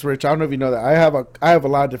headsets, Rich. I don't know if you know that. I have a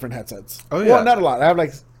lot of different headsets. Oh yeah. Well, not a lot. I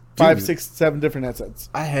have 5, 6, 7 different headsets.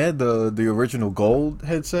 I had the original gold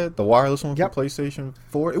headset, the wireless one for PlayStation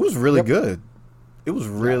 4. It was really good. It was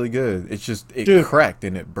really good. It's just it cracked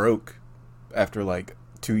and it broke after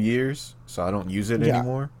 2 years, so I don't use it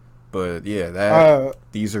anymore. But yeah,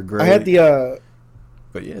 these are great. I had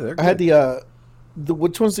but yeah, they're good. I had the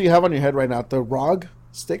which ones do you have on your head right now? The ROG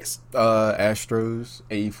sticks? Astros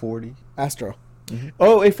A40. Astro. Mm-hmm.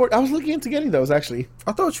 Oh, A40. I was looking into getting those actually.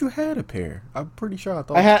 I thought you had a pair. I'm pretty sure I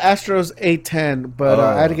thought I had Astros A10, but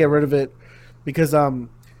I had to get rid of it because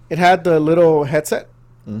it had the little headset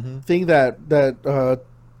thing that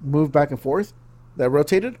moved back and forth, that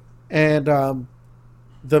rotated, and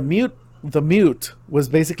the mute was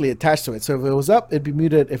basically attached to it. So if it was up, it'd be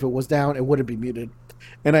muted. If it was down, it wouldn't be muted.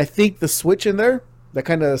 And I think the switch in there that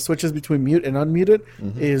kind of switches between mute and unmuted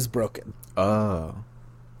is broken. Oh.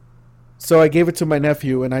 So I gave it to my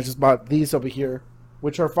nephew, and I just bought these over here,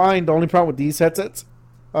 which are fine. The only problem with these headsets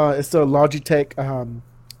is the Logitech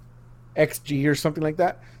XG or something like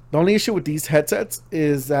that. The only issue with these headsets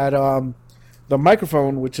is that the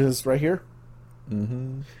microphone, which is right here,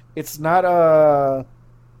 it's not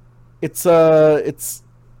it's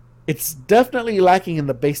definitely lacking in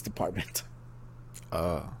the bass department.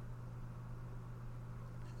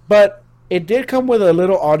 But it did come with a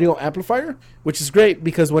little audio amplifier, which is great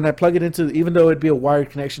because when I plug it into, even though it'd be a wired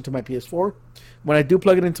connection to my PS4, when I do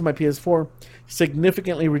plug it into my PS4,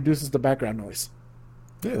 significantly reduces the background noise.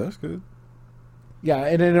 Yeah, that's good. Yeah,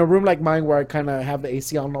 and in a room like mine where I kind of have the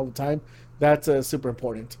AC on all the time, that's super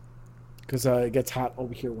important because it gets hot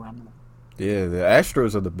over here where I'm at. Yeah, the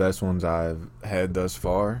Astros are the best ones I've had thus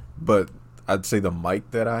far, but I'd say the mic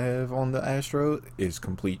that I have on the Astro is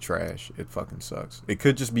complete trash. It fucking sucks. It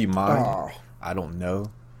could just be mine. Oh. I don't know.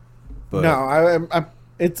 But no,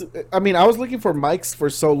 I mean, I was looking for mics for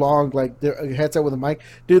so long, like a headset with a mic.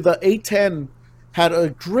 Dude, the A10 had a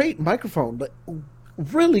great microphone, like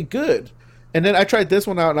really good. And then I tried this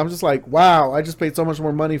one out, and I'm just like, wow, I just paid so much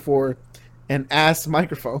more money for an ass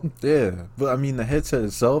microphone. Yeah, but I mean the headset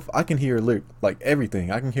itself, I can hear like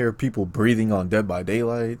everything. I can hear people breathing on Dead by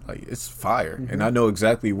Daylight. Like it's fire, and I know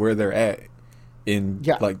exactly where they're at in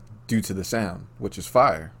Yeah. like due to the sound, which is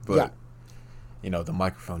fire. But Yeah. you know the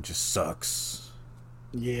microphone just sucks.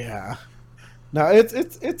 Yeah. No, it's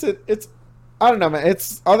I don't know, man.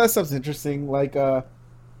 It's all that stuff's interesting. Like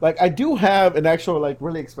I do have an actual like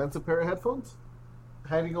really expensive pair of headphones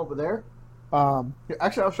hanging over there.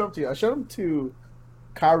 Actually, I'll show them to you. I showed them to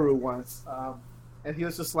Karu once, and he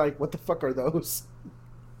was just like, "What the fuck are those?"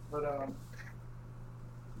 But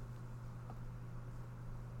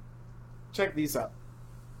check these out.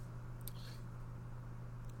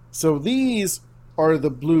 So these are the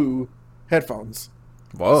blue headphones.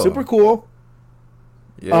 Whoa, Super cool.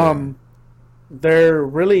 yeah, They're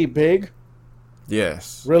really big,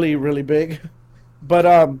 yes. really, really big.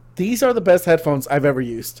 But these are the best headphones I've ever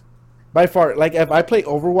used. By far. Like if I play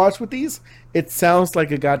Overwatch with these, it sounds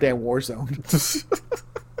like a goddamn war zone.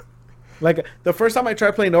 Like the first time I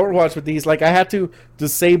tried playing Overwatch with these, like I had to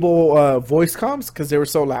disable voice comms because they were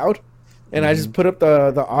so loud. And I just put up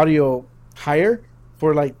the audio higher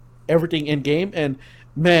for like everything in game, and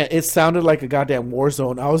man, it sounded like a goddamn war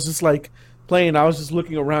zone. I was just like playing, I was just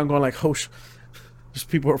looking around going like, oh just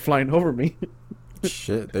people are flying over me.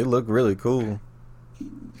 Shit, they look really cool.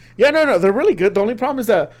 Yeah, no, they're really good. The only problem is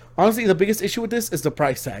that, honestly, the biggest issue with this is the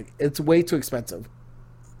price tag. It's way too expensive.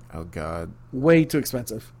 Oh god, Way too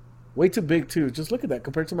expensive. Way too big, too. Just look at that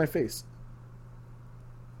compared to my face.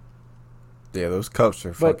 yeah, those cups are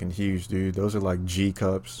But- fucking huge, dude. Those are like G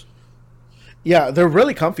cups. Yeah, they're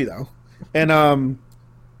really comfy, though. And,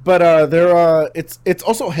 but they're, it's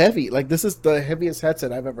also heavy. Like, this is the heaviest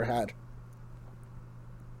headset I've ever had.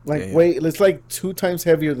 Like, Yeah. it's like 2 times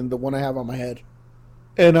heavier than the one I have on my head.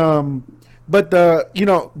 And, but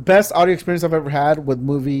best audio experience I've ever had with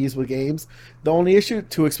movies, with games. The only issue,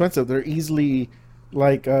 too expensive. They're easily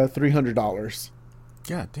like $300.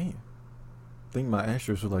 God damn. I think my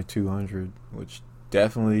Astros were like 200, which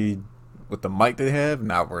definitely with the mic they have,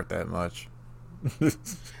 not worth that much.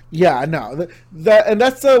 Yeah, no, and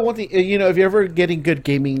that's the one thing. If you're ever getting good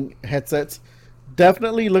gaming headsets,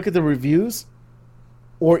 definitely look at the reviews,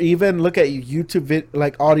 or even look at YouTube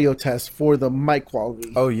like audio tests for the mic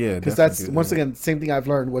quality. Oh yeah, Because definitely that's do once that. again the same thing I've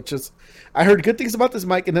learned, which is I heard good things about this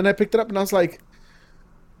mic, and then I picked it up and I was like,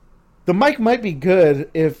 the mic might be good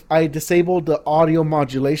if I disabled the audio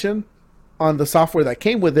modulation on the software that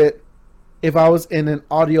came with it. If I was in an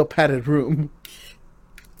audio padded room.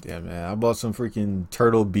 Yeah, man. I bought some freaking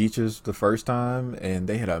Turtle Beaches the first time, and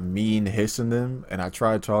they had a mean hiss in them. And I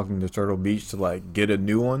tried talking to Turtle Beach to like get a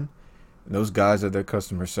new one, and those guys at their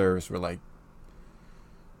customer service were like,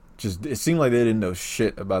 just it seemed like they didn't know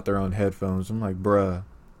shit about their own headphones. I'm like, bruh,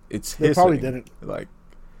 it's hissing. They probably didn't. Like,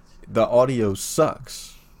 the audio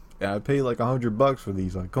sucks. And I paid like $100 for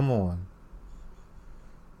these. Like, come on.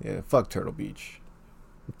 Yeah, fuck Turtle Beach.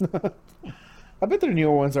 I bet their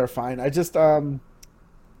newer ones are fine. I just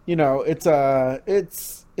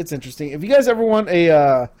it's interesting. If you guys ever want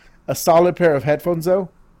a solid pair of headphones though,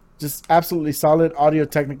 just absolutely solid, Audio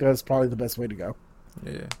Technica is probably the best way to go.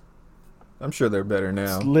 Yeah. I'm sure they're better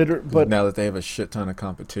now. But now that they have a shit ton of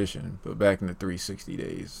competition, but back in the 360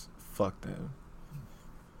 days, fuck them.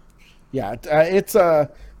 yeah, it's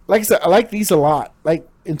like I said, I like these a lot. Like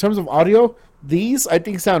in terms of audio, these I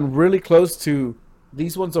think sound really close to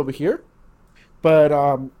these ones over here. But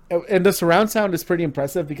and the surround sound is pretty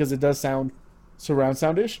impressive because it does sound surround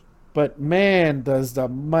soundish. But man, does the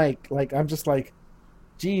mic, like I'm just like,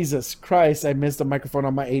 Jesus Christ, I missed the microphone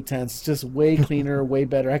on my A10s. It's just way cleaner, way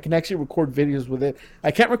better. I can actually record videos with it. I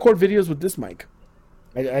can't record videos with this mic.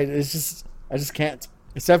 I just can't.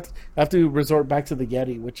 Except I have to resort back to the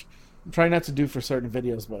Yeti, which I'm trying not to do for certain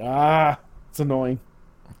videos. But it's annoying.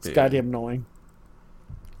 It's Yeah. goddamn annoying.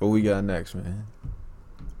 What we got next, man?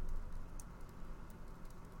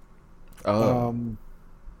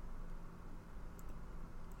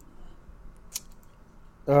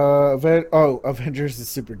 Avengers is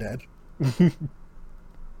super dead.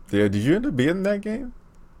 Yeah, did you end up being in that game?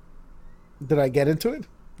 Did I get into it?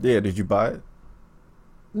 Yeah, did you buy it?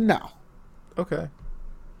 No. Okay.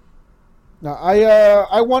 No,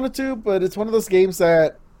 I wanted to, but it's one of those games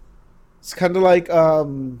that it's kind of like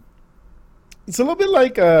it's a little bit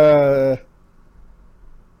like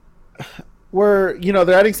where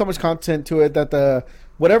they're adding so much content to it that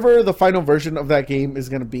whatever the final version of that game is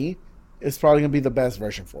going to be is probably going to be the best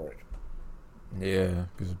version for it. Yeah,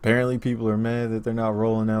 because apparently people are mad that they're not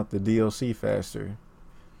rolling out the DLC faster.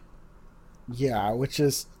 Yeah, which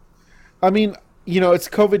is, I mean, it's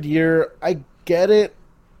COVID year. I get it.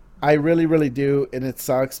 I really, really do, and it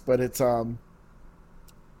sucks. But it's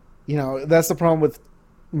that's the problem with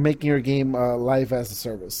making your game live as a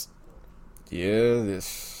service. Yeah,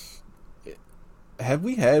 this. Have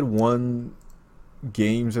we had one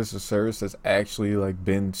games as a service that's actually like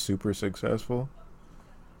been super successful?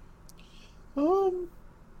 Um,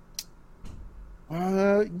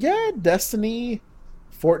 yeah, Destiny,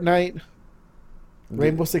 Fortnite, Yeah.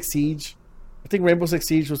 Rainbow Six Siege. I think Rainbow Six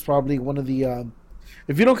Siege was probably one of the.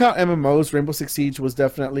 If you don't count MMOs, Rainbow Six Siege was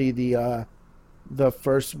definitely the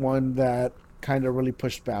first one that kind of really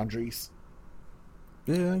pushed boundaries.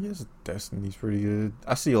 Yeah, I guess Destiny's pretty good.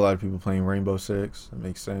 I see a lot of people playing Rainbow Six. That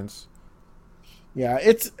makes sense. Yeah,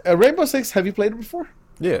 it's Rainbow Six. Have you played it before?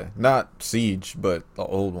 Yeah, not Siege, but the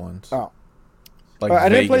old ones. Oh, Like I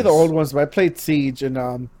didn't play the Vegas. old ones, but I played Siege,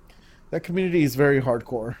 and that community is very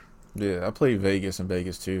hardcore. Yeah, I played Vegas and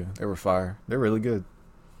Vegas too. They were fire. They're really good.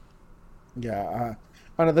 Yeah,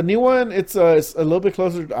 I don't know the new one. It's a little bit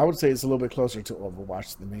closer. I would say it's a little bit closer to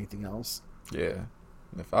Overwatch than anything else. Yeah.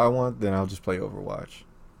 If I want, then I'll just play Overwatch.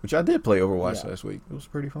 Which I did play Overwatch Yeah. last week. It was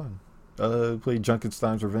pretty fun. Played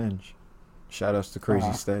Junkenstein's Revenge. Shout outs to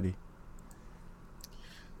Crazy Uh, Steady.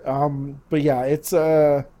 but yeah, it's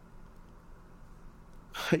yeah.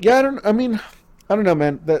 I don't know,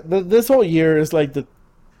 man. This whole year is like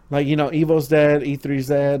Evo's dead, E3's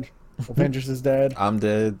dead, Avengers is dead. I'm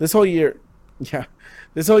dead. This whole year, yeah,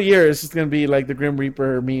 this whole year is just gonna be like the Grim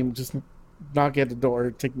Reaper meme, just knocking at the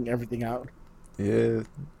door, taking everything out. Yeah.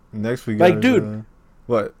 Next we got Like, dude,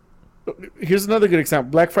 what? here's another good example.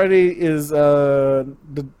 Black Friday is the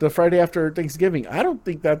Friday after Thanksgiving. I don't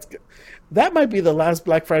think that might be the last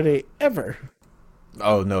Black Friday ever.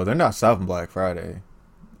 Oh no, they're not stopping Black Friday.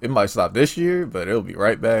 It might stop this year, but it'll be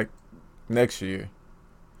right back next year.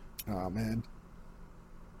 Oh man,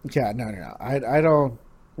 yeah, no. I don't.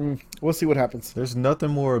 We'll see what happens. There's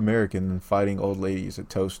nothing more American than fighting old ladies at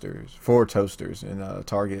toasters for toasters in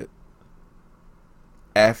Target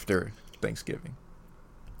after Thanksgiving.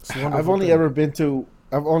 It's a I've wonderful only thing. ever been to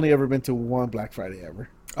I've only ever been to one Black Friday ever.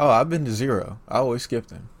 Oh, I've been to zero. I always skip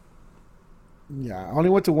them. Yeah, I only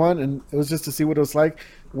went to one, and it was just to see what it was like.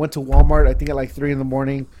 Went to Walmart, I think at like 3 in the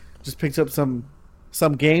morning. Just picked up some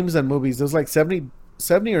games and movies. It was like 70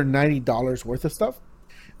 or $90 worth of stuff.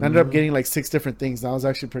 And I ended up Mm, getting like six different things. And I was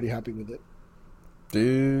actually pretty happy with it.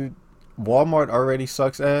 dude, Walmart already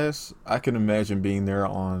sucks ass. I can imagine being there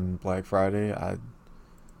on Black Friday.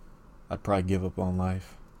 I'd probably give up on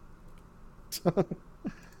life.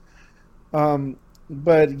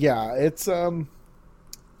 But yeah, it's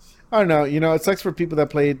I don't know. It sucks for people that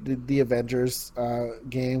played the Avengers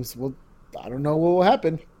games. Well, I don't know what will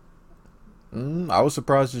happen. I was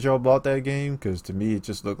surprised that y'all bought that game because to me it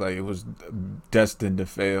just looked like it was destined to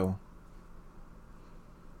fail.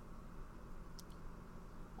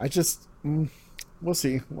 I just we'll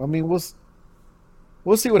see. I mean,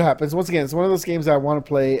 we'll see what happens. Once again, it's one of those games I want to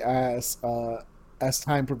play as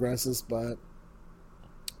time progresses, but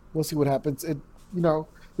we'll see what happens.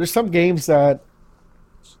 There's some games that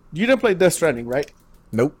you didn't play Death Stranding, right?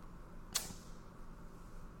 Nope.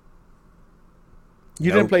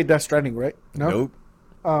 You didn't Nope. play Death Stranding, right? No. Nope.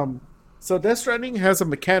 Um, so Death Stranding has a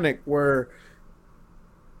mechanic where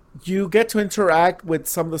you get to interact with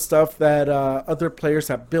some of the stuff that other players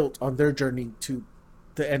have built on their journey to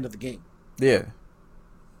the end of the game. Yeah.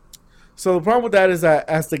 So the problem with that is that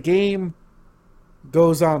as the game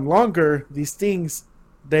goes on longer, these things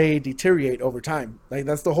they deteriorate over time. Like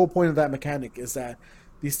that's the whole point of that mechanic is that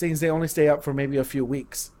these things they only stay up for maybe a few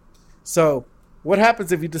weeks. So what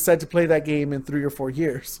happens if you decide to play that game in 3 or 4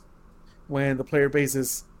 years when the player base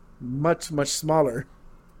is much much smaller?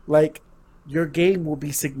 Like your game will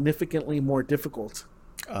be significantly more difficult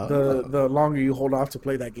the Uh, the longer you hold off to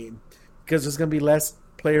play that game because there's going to be less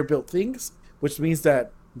player built things, which means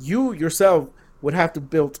that you yourself would have to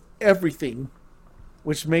build everything,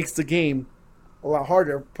 which makes the game a lot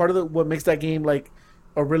harder. Part of what makes that game like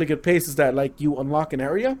a really good pace is that like you unlock an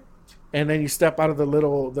area and then you step out of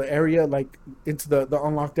the area like into the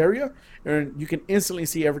unlocked area and you can instantly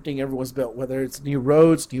see everything everyone's built, whether it's new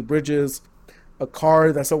roads, new bridges, a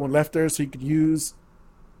car that someone left there so you could use,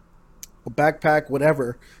 a backpack,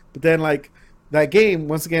 whatever. But then like that game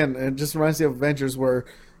once again, it just reminds me of Avengers where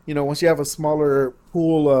once you have a smaller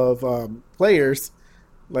pool of players,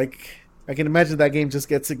 like I can imagine that game just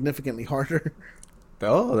gets significantly harder.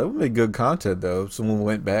 oh, that would make good content though. If someone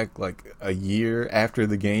went back like a year after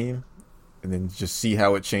the game and then just see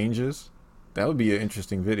how it changes. That would be an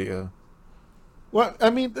interesting video. Well, I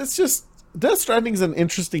mean, it's just Death Stranding's an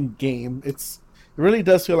interesting game. It really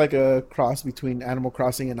does feel like a cross between Animal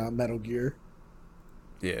Crossing and Metal Gear.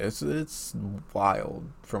 Yeah, it's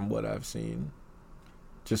wild from what I've seen.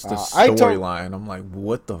 Just the I don't. storyline. I'm like,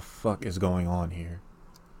 what the fuck is going on here?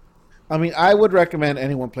 I mean, I would recommend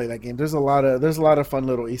anyone play that game. There's a lot of fun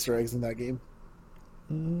little Easter eggs in that game.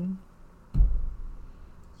 Mm.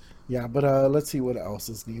 Yeah, but let's see what else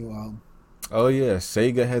is new. Oh yeah,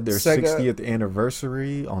 Sega had their Sega- 60th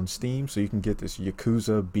anniversary on Steam, so you can get this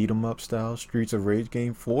Yakuza beat 'em up style Streets of Rage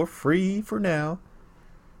game for free for now.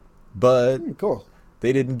 But Cool.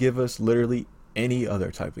 they didn't give us literally any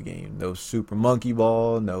other type of game. No Super Monkey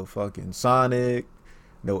Ball, no fucking Sonic,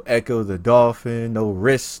 no Echo the Dolphin, no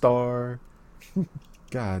Wrist Star.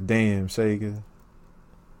 God damn, Sega.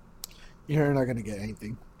 You're not gonna get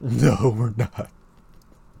anything. No, we're not.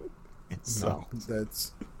 So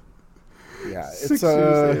that's yeah. It's 6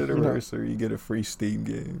 years you know, anniversary, you get a free Steam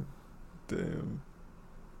game. Damn.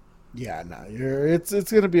 yeah. No,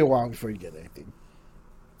 it's gonna be a while before you get anything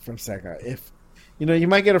from Sega. If you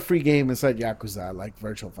might get a free game inside Yakuza like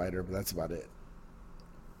Virtual Fighter, but that's about it.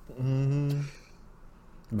 Mm-hmm.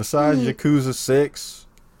 Besides Yakuza 6,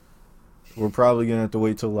 we're probably gonna have to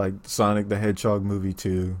wait till like Sonic the Hedgehog movie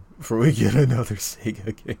 2 before we get another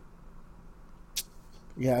Sega game.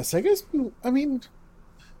 Yeah, Sega's. I mean,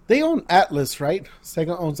 they own Atlas, right?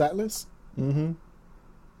 Sega owns Atlas. Mm-hmm.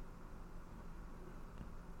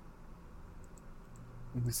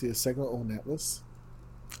 Let me see. Does Sega own Atlas?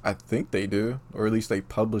 I think they do, or at least they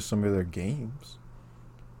publish some of their games.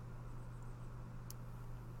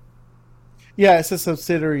 Yeah, it's a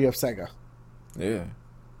subsidiary of Sega. Yeah.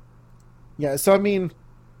 Yeah, so I mean,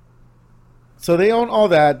 so they own all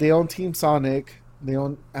that. They own Team Sonic. They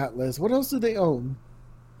own Atlas. What else do they own?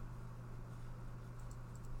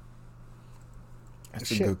 That's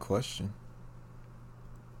Shit. a good question.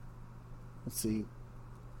 Let's see.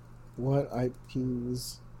 What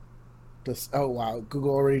IPs does... Oh, wow.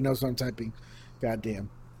 Google already knows what I'm typing. God damn.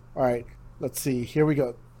 All right. Let's see. Here we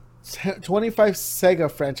go. 25 Sega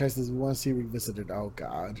franchises we want to see revisited. Oh,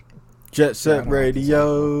 God. Jet Set Yeah,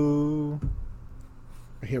 Radio.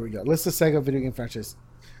 Here we go. List of Sega video game franchise.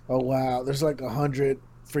 Oh, wow. There's like 100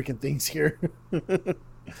 freaking things here. All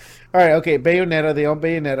right. Okay. Bayonetta. They own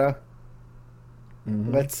Bayonetta.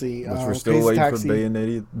 Mm-hmm. Let's see. Which we're still Crazy waiting Taxi. for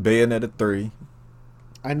Bayonetta 3.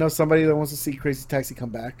 I know somebody that wants to see Crazy Taxi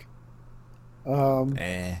come back.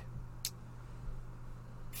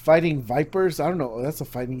 Fighting Vipers. I don't know. That's a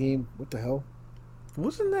fighting game. What the hell?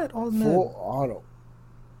 Wasn't that on Full that? Auto.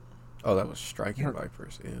 Oh, that was Striking Yeah.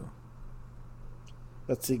 Vipers. Ew.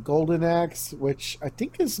 Let's see. Golden Axe, which I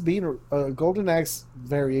think is being Golden Axe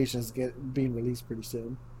variations being released pretty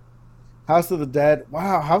soon. House of the Dead.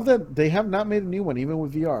 Wow, they have not made a new one even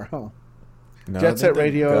with VR, huh? No, Jet I Set think they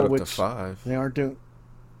Radio, got up to which 5. they aren't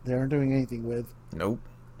doing anything with. Nope.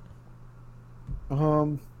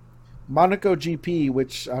 Monaco GP,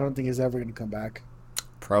 which I don't think is ever going to come back.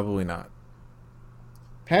 Probably not.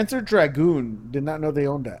 Panzer Dragoon. Did not know they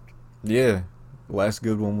owned that. Yeah. Last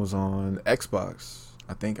good one was on Xbox.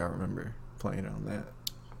 I think I remember playing it on that.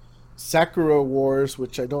 Sakura Wars,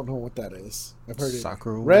 which I don't know what that is. I've heard it.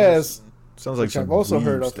 Sakura Wars? Res. Sounds like which some I've also weeb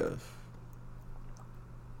heard of. stuff.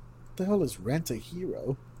 What the hell is Rent a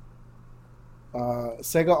Hero?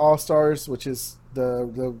 Sega All Stars, which is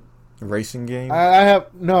the Racing game? I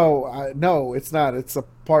have no, it's not. It's a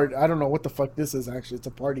part. I don't know what the fuck this is. Actually, it's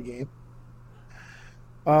a party game.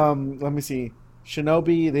 Let me see.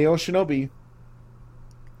 Shinobi. They own Shinobi.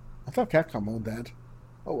 I thought Capcom owned that.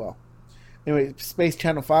 Oh well. Anyway, Space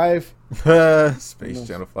Channel 5. Space No.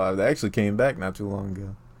 Channel 5. They actually came back not too long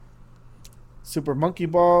ago. Super Monkey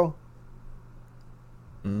Ball.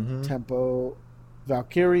 Mm-hmm. Tempo.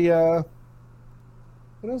 Valkyria.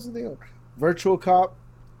 What else do they own? Virtual Cop.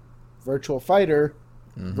 Virtual Fighter.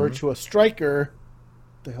 Mm-hmm. Virtua Striker.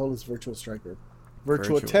 The hell is Virtual Striker?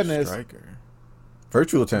 Virtua Tennis. Striker.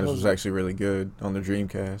 Virtual Tennis was was actually really good on the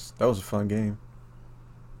Dreamcast. That was a fun game.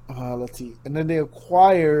 Let's see. And then they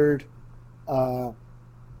acquired Megami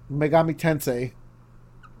Tensei.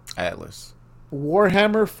 Atlas.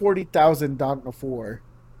 Warhammer 40,000 Dawn of War.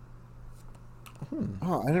 Hmm.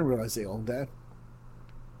 Oh, I didn't realize they owned that.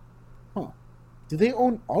 Huh. Do they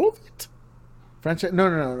own all of it? Franchise?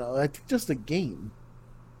 No. I think just the game.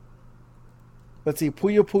 Let's see.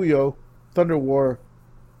 Puyo Puyo, Thunder War,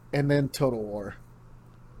 and then Total War.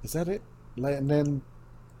 Is that it? And then,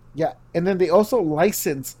 yeah. And then they also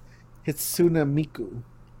licensed Hitsune Miku.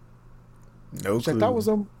 No Which I clue. thought was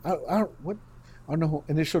I don't know.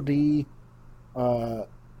 Initial D, Sega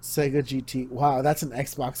GT. Wow, that's an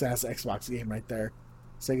Xbox game right there.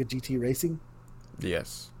 Sega GT Racing.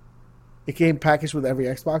 Yes. It came packaged with every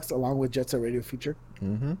Xbox along with Jet Set Radio feature.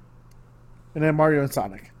 Mm-hmm. And then Mario and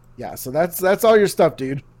Sonic. Yeah, so that's all your stuff,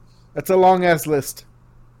 dude. That's a long ass list.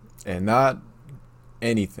 And not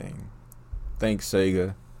anything. Thanks,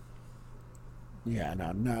 Sega. Yeah,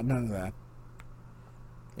 no, none of that.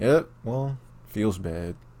 Yep. Well, feels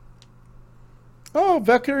bad. Oh,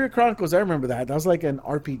 Valkyria Chronicles. I remember that. That was like an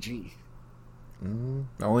RPG.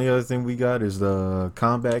 The only other thing we got is the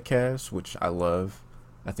Combat Cast, which I love.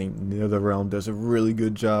 I think NetherRealm does a really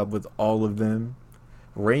good job with all of them.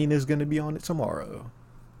 Rain is going to be on it tomorrow.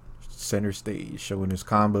 Center stage, showing his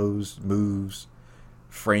combos, moves,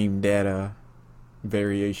 frame data,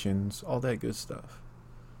 variations, all that good stuff.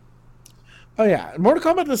 Oh, yeah. Mortal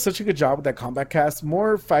Kombat does such a good job with that Combat Cast.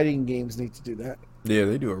 More fighting games need to do that. Yeah,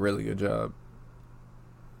 they do a really good job.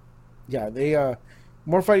 Yeah, they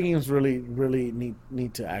more fighting games really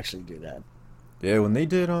need to actually do that. Yeah, when they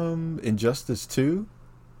did Injustice 2,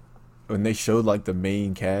 when they showed like the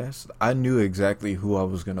main cast, I knew exactly who I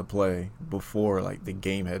was gonna play before like the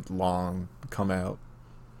game had long come out.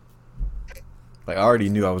 Like I already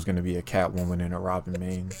knew I was gonna be a Catwoman and a Robin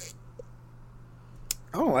main.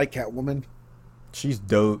 I don't like Catwoman. She's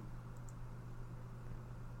dope,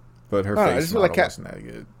 but her I face just feel model like wasn't that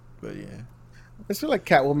good. But yeah, I just feel like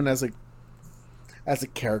Catwoman as a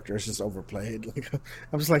character is just overplayed. Like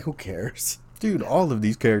I'm just like, who cares? dude, all of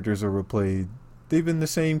these characters are replayed. They've been the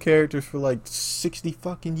same characters for like 60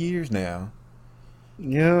 fucking years now.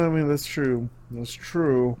 Yeah, I mean that's true. That's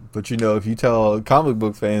true. But you know, if you tell comic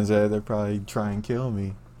book fans that, they'll probably try and kill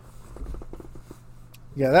me.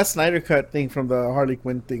 Yeah, that Snyder Cut thing from the Harley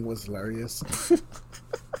Quinn thing was hilarious.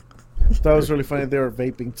 That was really funny. They were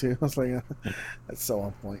vaping too. I was like, that's so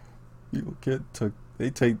on point. People they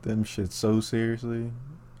take them shit so seriously.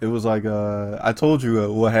 It was like I told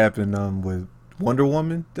you what happened with Wonder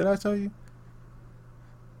Woman. Did I tell you?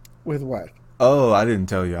 With what? Oh, I didn't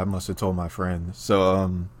tell you. I must have told my friend.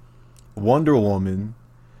 So Wonder Woman,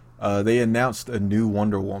 they announced a new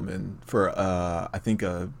Wonder Woman for I think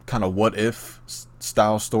a kind of what if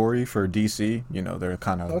style story for DC. You know, they're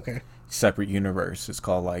kind of Okay. separate universe. It's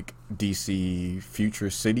called like DC Future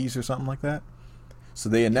Cities or something like that. So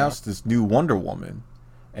they announced this new Wonder Woman,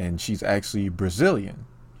 and she's actually Brazilian.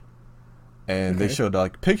 And they showed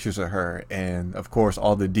like pictures of her, and of course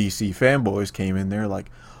all the DC fanboys came in there like,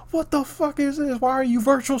 what the fuck is this? Why are you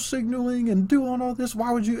virtual signaling and doing all this?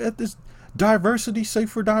 Why would you at this diversity, say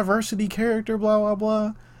for diversity character, blah blah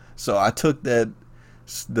blah. So I took that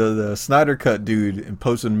the Snyder Cut dude and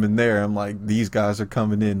posted him in there. I'm like, these guys are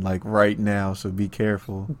coming in like right now, so be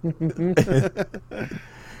careful.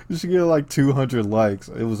 You should get like 200 likes.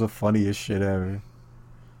 It was the funniest shit ever.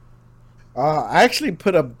 I actually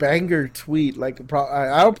put a banger tweet. Like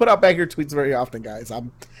I don't put out banger tweets very often, guys.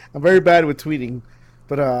 I'm very bad with tweeting,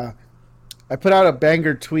 but I put out a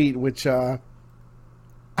banger tweet, which I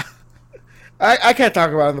can't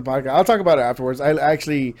talk about it on the podcast. I'll talk about it afterwards. I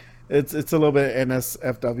actually it's a little bit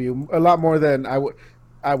NSFW, a lot more than I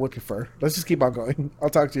would prefer. Let's just keep on going. I'll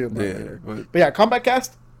talk to you about it later. But yeah, Combat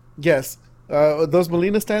Cast, yes. Those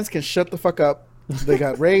Molina stands can shut the fuck up. They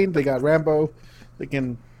got Rain, they got Rambo. They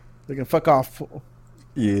can fuck off.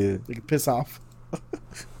 Yeah. They can piss off.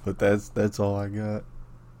 But that's all I got.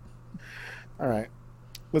 All right.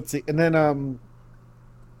 Let's see. And then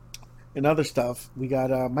in other stuff, we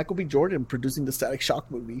got Michael B. Jordan producing the Static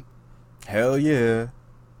Shock movie. Hell yeah.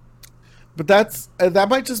 But that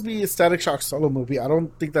might just be a Static Shock solo movie. I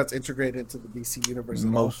don't think that's integrated into the DC universe at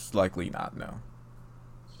all. Most likely not, no.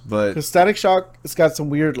 But because Static Shock has got some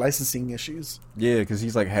weird licensing issues. yeah, because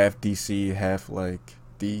he's like half DC, half like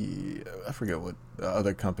I forget what the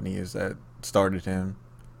other company is that started him.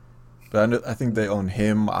 But I think they own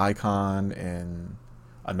him, Icon, and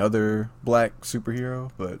another black superhero.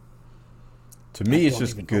 But to me, it's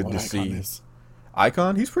just good to see.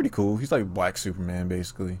 Icon, he's pretty cool. He's like Black Superman,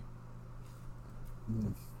 basically.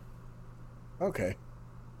 Okay.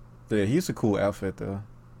 Yeah, he's a cool outfit, though.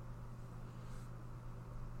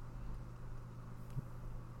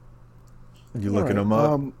 You looking him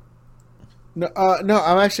up? No,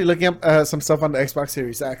 I'm actually looking up some stuff on the Xbox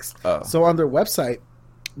Series X. Oh. So on their website,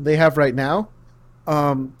 they have right now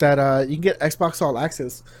that you can get Xbox All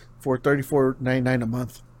Access for $34.99 a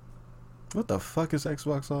month. What the fuck is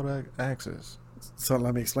Xbox All Access? So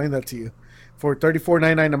let me explain that to you. For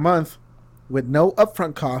 $34.99 a month, with no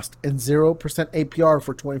upfront cost and 0% APR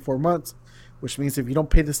for 24 months, which means if you don't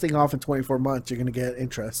pay this thing off in 24 months, you're going to get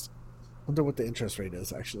interest. I wonder what the interest rate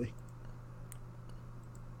is, actually.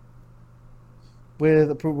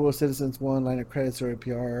 With approval of Citizens One, line of credits or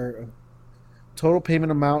APR. Total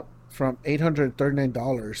payment amount from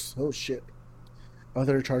 $839. Oh, shit.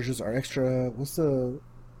 Other charges are extra. What's the?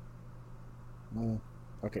 Uh,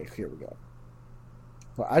 okay, here we go.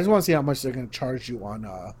 Well, I just want to see how much they're going to charge you on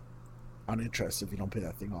interest if you don't pay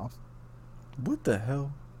that thing off. What the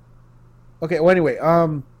hell? Okay. Well, anyway,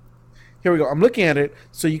 here we go. I'm looking at it.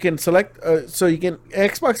 So you can select. So you can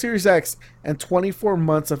Xbox Series X and 24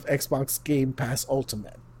 months of Xbox Game Pass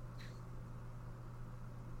Ultimate.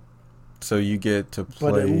 So you get to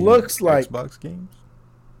play But it looks like Xbox games?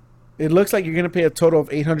 it looks like you're going to pay a total of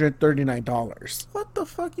 $839. What the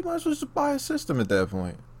fuck? You might as well just buy a system at that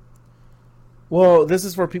point. Well, this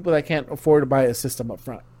is for people that can't afford to buy a system up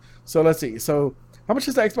front. So let's see. So how much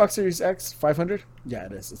is the Xbox Series X? 500? Yeah,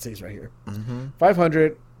 it is. It says right here.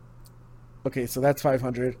 500. Okay, so that's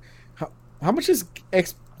 500. How much is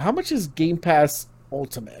how much is Game Pass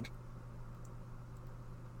Ultimate?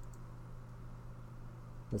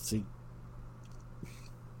 Let's see.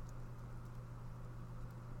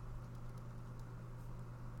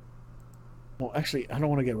 Well, actually, I don't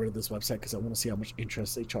want to get rid of this website because I want to see how much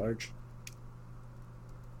interest they charge.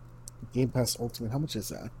 Game Pass Ultimate, how much is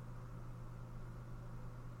that?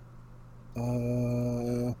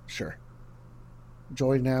 Sure.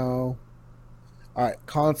 Join now. All right,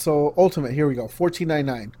 console Ultimate. Here we go.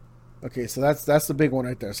 $14.99. Okay, so that's the big one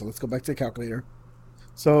right there. So let's go back to the calculator.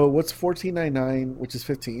 So what's $14.99, which is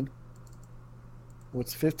 15?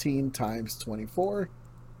 What's 15 times 24?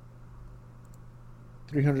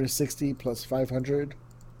 360 plus 500.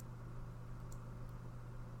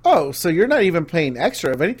 Oh, so you're not even paying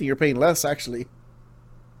extra. If anything, you're paying less, actually.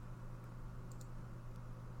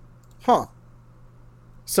 Huh.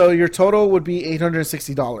 So your total would be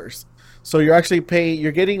 $860. So you're actually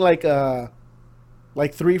you're getting like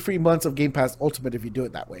 3 free months of Game Pass Ultimate if you do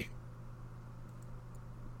it that way.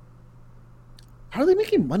 How are they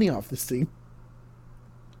making money off this thing?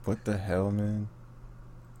 What the hell, man?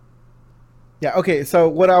 Yeah, okay, so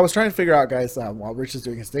what I was trying to figure out, guys, while Rich is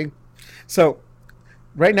doing his thing. So,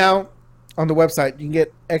 right now, on the website, you can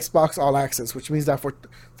get Xbox All Access, which means that for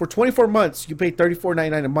 24 months, you pay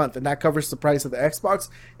 $34.99 a month, and that covers the price of the Xbox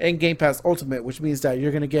and Game Pass Ultimate, which means that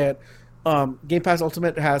you're going to get Game Pass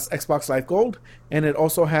Ultimate has Xbox Live Gold, and it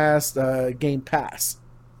also has Game Pass,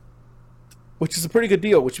 which is a pretty good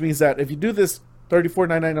deal, which means that if you do this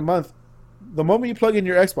 $34.99 a month, the moment you plug in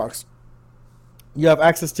your Xbox, you have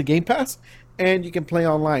access to Game Pass, and you can play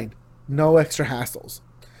online. No extra hassles.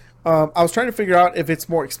 I was trying to figure out if it's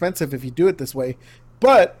more expensive if you do it this way,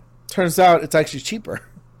 but turns out it's actually cheaper,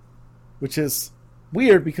 which is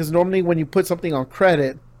weird because normally when you put something on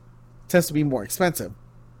credit, it tends to be more expensive.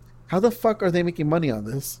 How the fuck are they making money on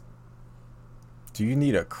this? Do you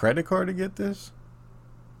need a credit card to get this?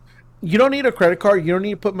 You don't need a credit card. You don't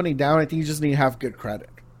need to put money down. I think you just need to have good credit.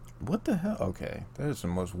 What the hell? Okay, that is the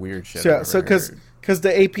most weird shit. So because the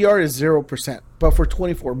APR is 0%, but for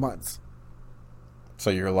 24 months.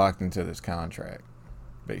 So you're locked into this contract,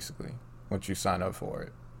 basically, once you sign up for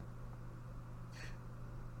it.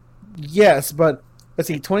 Yes, but let's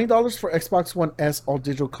see, $20 for Xbox One S all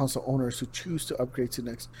digital console owners who choose to upgrade to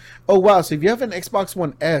next. Oh wow! So if you have an Xbox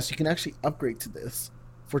One S, you can actually upgrade to this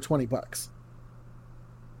for $20.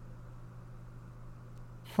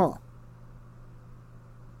 Huh.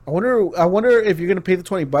 I wonder if you're gonna pay the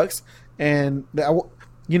 $20 and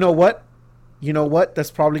you know what?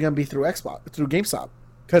 That's probably gonna be through GameStop,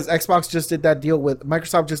 because Xbox just did that deal with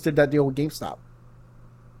Microsoft. Just did that deal with GameStop.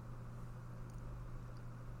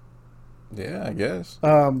 Yeah, I guess.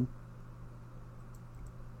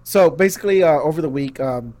 So basically, over the week,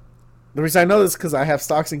 the reason I know this is because I have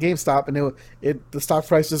stocks in GameStop, and the stock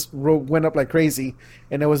price just went up like crazy,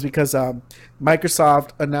 and it was because Microsoft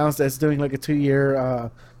announced that it's doing like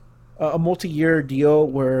a multi-year deal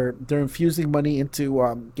where they're infusing money into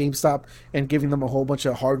GameStop and giving them a whole bunch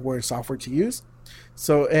of hardware and software to use.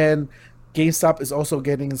 So, and GameStop is also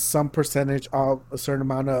getting some percentage of a certain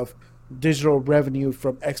amount of digital revenue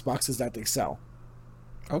from Xboxes that they sell.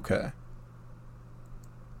 Okay.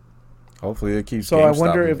 Hopefully it keeps so GameStop I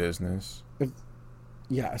wonder in if, business.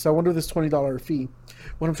 So I wonder this $20 fee.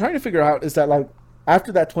 What I'm trying to figure out is that, like,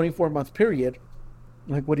 after that 24-month period,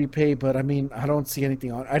 like, what do you pay? But I mean, I don't see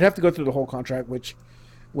anything on. I'd have to go through the whole contract, which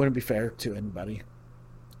wouldn't be fair to anybody.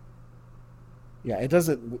 Yeah, it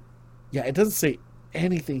doesn't. Yeah, it doesn't say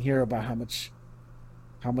anything here about how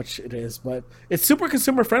much it is, but it's super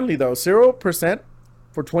consumer friendly though. 0%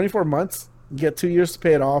 for 24 months. You get 2 years to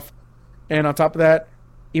pay it off, and on top of that,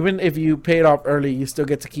 even if you pay it off early, you still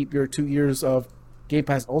get to keep your 2 years of Game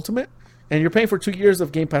Pass Ultimate, and you're paying for 2 years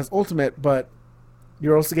of Game Pass Ultimate, but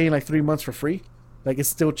you're also getting like 3 months for free. Like, it's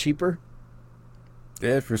still cheaper.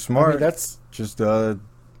 Yeah, if you're smart, I mean, that's just don't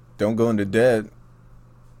go into debt.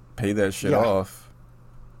 Pay that shit off.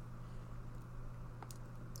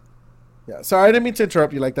 Yeah, sorry, I didn't mean to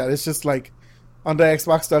interrupt you like that. It's just like on the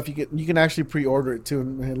Xbox stuff, you can actually pre-order it too,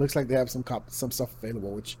 and it looks like they have some stuff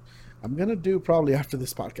available, which I'm gonna do probably after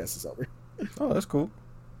this podcast is over. Oh, that's cool.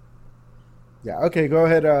 Yeah. Okay. Go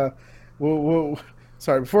ahead.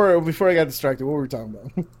 Sorry. Before I got distracted, what were we talking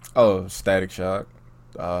about? Oh, Static Shock.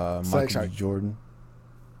 Static Michael Shock. B. Jordan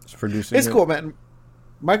is producing It's it. cool, man.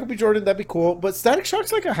 Michael B. Jordan, that'd be cool. But Static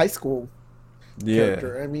Shock's like a high school Yeah.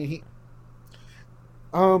 character. I mean,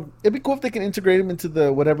 it'd be cool if they can integrate him into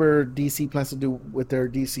the whatever DC plans to do with their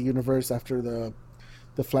DC universe after the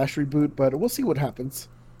Flash reboot. But we'll see what happens.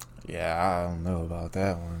 Yeah, I don't know about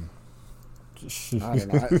that one. I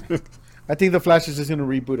don't know. I think the Flash is just going to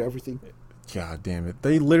reboot everything. God damn it.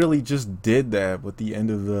 They literally just did that with the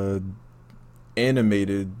end of the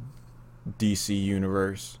animated DC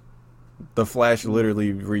universe. The Flash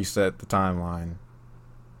literally reset the timeline.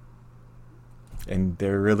 And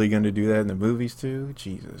they're really going to do that in the movies too?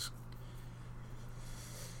 Jesus.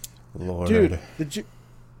 Lord. Dude, did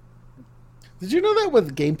you know that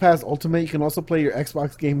with Game Pass Ultimate, you can also play your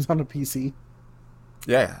Xbox games on a PC?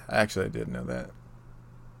 Yeah, actually I did know that.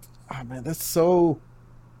 Oh, man, that's so...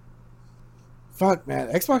 Fuck, man.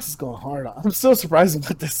 Xbox is going hard. I'm still surprised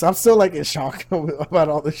about this. I'm still, like, in shock about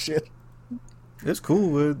all this shit. It's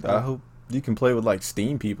cool. I hope you can play with, like,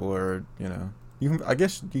 Steam people or, I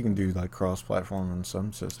guess you can do, like, cross-platform on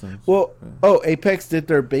some systems. Well, Apex did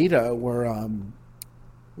their beta where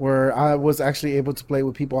I was actually able to play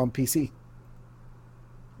with people on PC.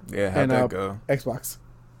 Yeah, how'd that go? Xbox.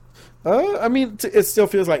 I mean, it still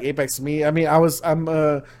feels like Apex to me. I mean,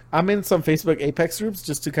 I'm in some Facebook Apex groups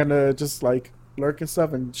just to kind of just like lurk and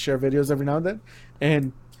stuff and share videos every now and then,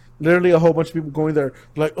 and literally a whole bunch of people going there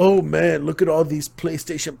like, oh man, look at all these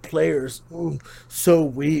PlayStation players, ooh, so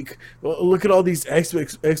weak. Look at all these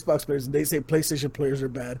Xbox players, and they say PlayStation players are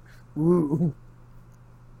bad. Ooh.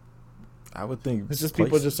 I would think It's just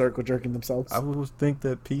people just circle jerking themselves. I would think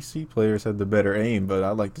that PC players had the better aim, but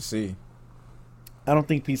I'd like to see. I don't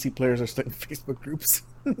think PC players are stuck in Facebook groups.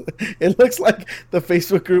 It looks like the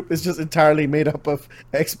Facebook group is just entirely made up of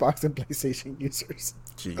Xbox and PlayStation users.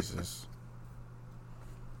 Jesus.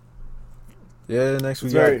 Yeah, next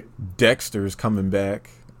we got Dexter's coming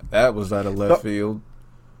back. That was out of left field.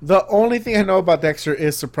 The only thing I know about Dexter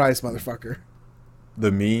is surprise, motherfucker.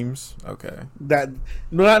 The memes? Okay.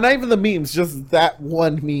 Not even the memes, just that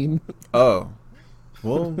one meme. Oh.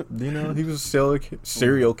 Well, he was a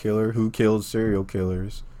serial killer who killed serial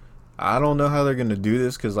killers. I don't know how they're going to do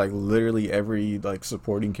this because, like, literally every, like,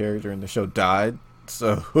 supporting character in the show died.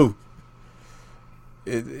 So,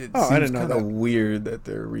 it seems kind of weird that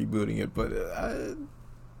they're rebooting it, but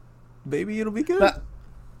maybe it'll be good.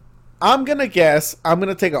 I'm going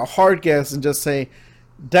to take a hard guess and just say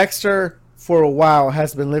Dexter, for a while,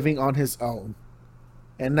 has been living on his own.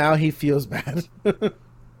 And now he feels bad.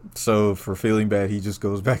 So, for feeling bad, he just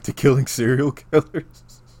goes back to killing serial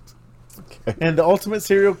killers. Okay. And the ultimate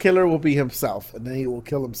serial killer will be himself, and then he will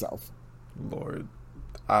kill himself. Lord,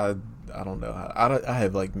 I don't know. I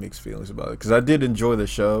have like mixed feelings about it because I did enjoy the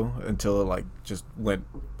show until it like just went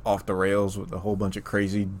off the rails with a whole bunch of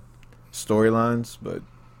crazy storylines. But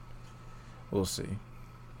we'll see.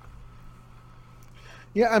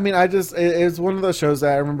 Yeah, I mean, it's one of those shows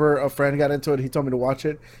that I remember a friend got into it. He told me to watch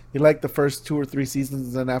it. He liked the first 2 or 3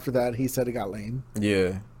 seasons, and after that, he said it got lame.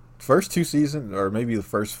 Yeah. First 2 seasons, or maybe the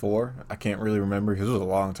first 4, I can't really remember because it was a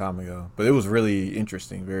long time ago. But it was really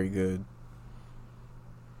interesting, very good.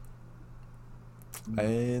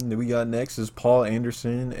 And we got next is Paul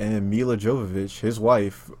Anderson and Mila Jovovich, his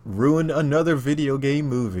wife, ruined another video game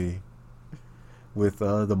movie with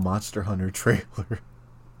the Monster Hunter trailer.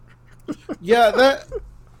 Yeah,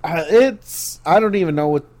 it's I don't even know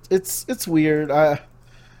what it's weird. Man,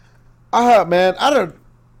 I don't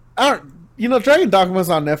Dragon Dogma's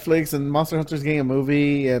on Netflix and Monster Hunter's getting a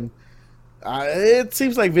movie, and it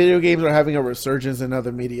seems like video games are having a resurgence in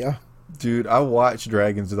other media. Dude, I watched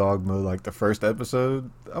Dragon's Dogma like the first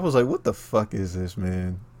episode. I was like, what the fuck is this,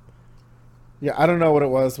 man? Yeah, I don't know what it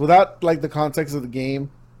was. Without like the context of the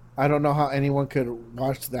game, I don't know how anyone could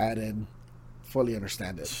watch that and fully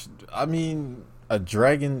understand it. I mean, a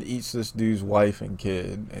dragon eats this dude's wife and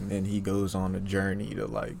kid, and then he goes on a journey to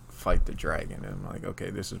like fight the dragon. And I'm like,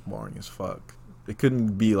 okay, this is boring as fuck. It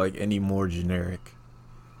couldn't be like any more generic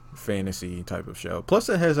fantasy type of show. Plus,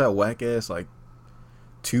 it has that whack ass like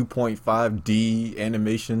 2.5D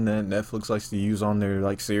animation that Netflix likes to use on their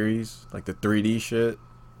like series, like the 3D shit.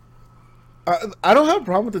 I don't have a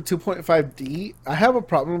problem with the 2.5D. I have a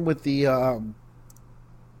problem with the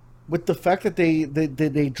fact that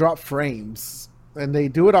they drop frames, and they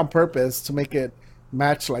do it on purpose to make it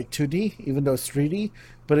match like 2D, even though it's 3D.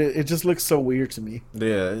 but it just looks so weird to me.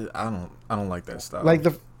 Yeah, I don't like that style. Like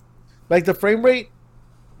the frame rate.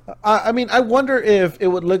 I mean, I wonder if it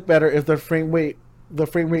would look better if the frame rate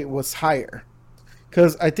was higher,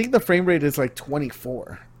 because I think the frame rate is like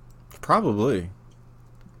 24. Probably,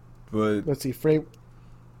 but Let's see, frame.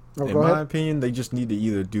 Oh, in go my ahead. opinion, they just need to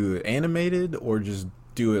either do it animated or just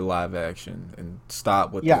do it live action and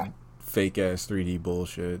stop with Yeah. the fake ass 3D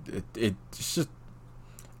bullshit. It's just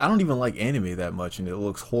I don't even like anime that much, and it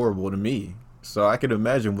looks horrible to me. So I can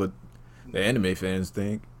imagine what the anime fans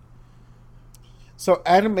think. So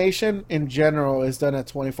animation in general is done at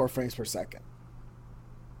 24 frames per second.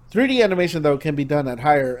 3D animation though can be done at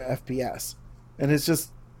higher FPS, and it's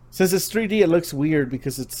just since it's 3D, it looks weird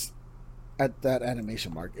because it's at that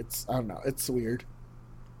animation mark. I don't know, it's weird.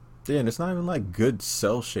 Yeah, and it's not even like good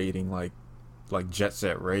cell shading like Jet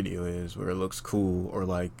Set Radio is, where it looks cool, or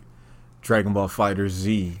like Dragon Ball Fighter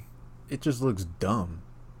Z. It just looks dumb.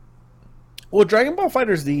 Well, Dragon Ball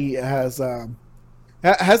Fighter Z has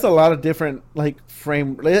has a lot of different like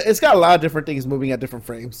frame. It's got a lot of different things moving at different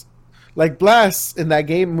frames. Like blasts in that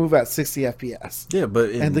game move at 60 FPS. Yeah, but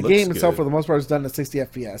And the game itself, for the most part, is done at 60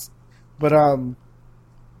 FPS. But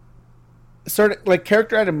certain like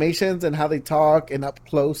character animations and how they talk and up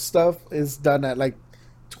close stuff is done at like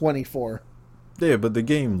 24. yeah, but the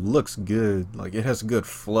game looks good. Like it has good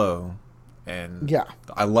flow, and Yeah,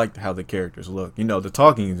 I liked how the characters look. You know, the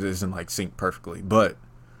talking isn't like synced perfectly, but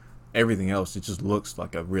everything else, it just looks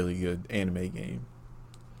like a really good anime game.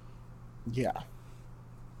 yeah.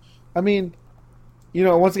 I mean, you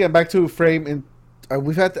know, once again, back to frame and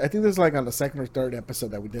we've had. I think this is like on the second or third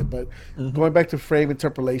episode that we did, but going back to frame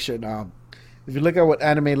interpolation. If you look at what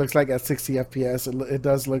anime looks like at 60 FPS, it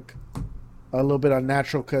does look a little bit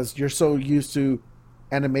unnatural because you're so used to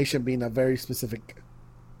animation being a very specific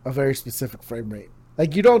frame rate.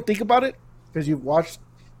 Like you don't think about it because you've watched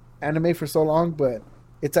anime for so long, but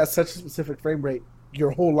it's at such a specific frame rate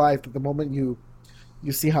your whole life that the moment you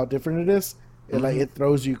see how different it is, it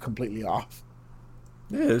throws you completely off.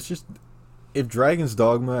 Yeah, it's just if Dragon's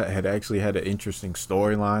Dogma had actually had an interesting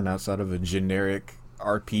storyline outside of a generic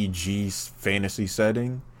RPG fantasy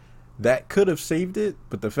setting, that could have saved it.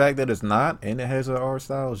 But the fact that it's not and it has an art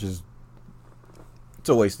style is just it's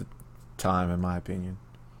a waste of time, in my opinion.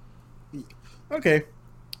 Okay,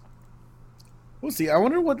 we'll see. I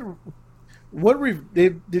wonder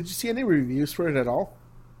did you see any reviews for it at all?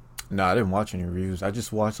 No, I didn't watch any reviews. I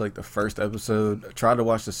just watched like the first episode. I tried to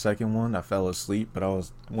watch the second one. I fell asleep, but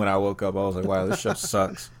when I woke up, I was like, "Wow, this show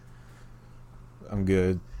sucks." I'm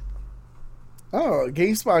Oh,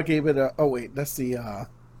 GameSpot gave it a. Oh wait, that's the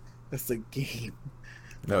game.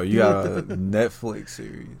 No, you got a Netflix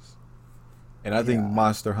series, and I think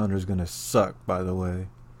Monster Hunter is gonna suck. By the way,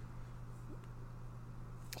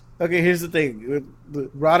 Okay, here's the thing: the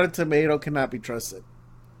Rotten Tomato cannot be trusted.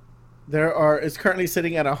 It's currently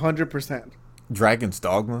sitting at 100%. Dragon's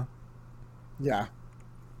Dogma. Yeah,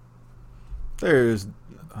 Oh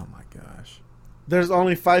my gosh, there's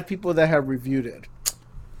only 5 people that have reviewed it,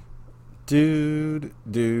 dude.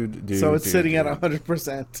 so it's sitting at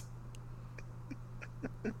 100%.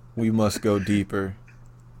 We must go deeper.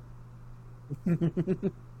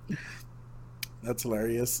 That's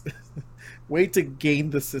hilarious. Way to game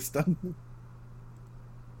the system.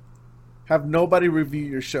 Have nobody review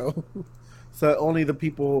your show, so only the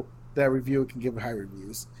people that review it can give high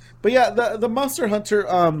reviews. But yeah, the Monster Hunter.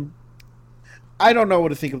 I don't know what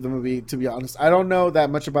to think of the movie, to be honest. I don't know that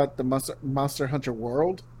much about the Monster Hunter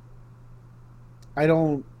world.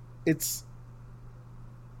 It's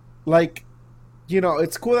like, you know,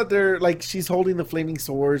 it's cool that they're like she's holding the flaming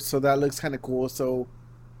sword, so that looks kind of cool. So,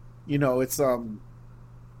 you know, it's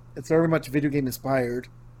very much video game inspired.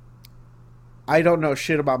 I don't know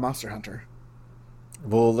shit about Monster Hunter.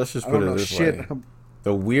 Well, let's just I put don't it know this shit. way.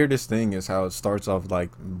 The weirdest thing is how it starts off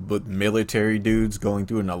like with military dudes going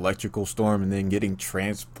through an electrical storm and then getting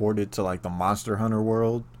transported to like the Monster Hunter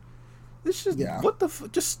world. It's just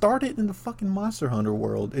just start it in the fucking Monster Hunter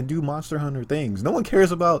world and do Monster Hunter things. No one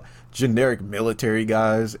cares about generic military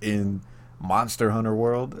guys in Monster Hunter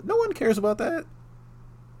world. No one cares about that.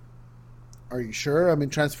 Are you sure? I mean,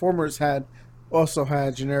 Transformers also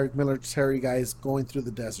had generic military guys going through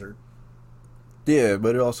the desert. Yeah,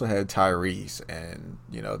 but it also had Tyrese and,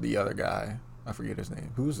 you know, the other guy. I forget his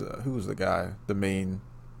name. Who was the guy? The main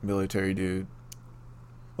military dude.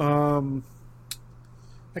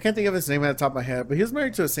 I can't think of his name at the top of my head, but he was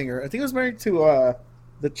married to a singer. I think he was married to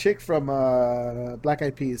the chick from Black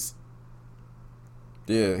Eyed Peas.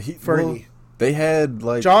 Yeah, Fergie. They had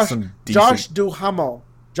like Josh, some decent... Josh Duhamel.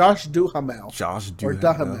 Josh Duhamel. Josh Or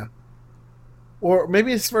Duhamel. Duhamel. Or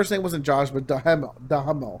maybe his first name wasn't Josh, but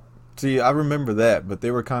Duhamel. See, I remember that, but they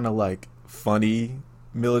were kind of like funny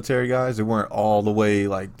military guys. They weren't all the way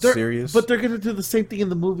like serious. But they're gonna do the same thing in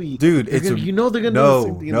the movie, dude. they're gonna do the same thing in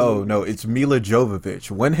the movie. No. It's Mila Jovovich.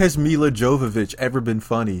 When has Mila Jovovich ever been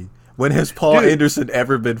funny? When has Paul Anderson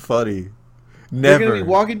ever been funny? Never. They're gonna be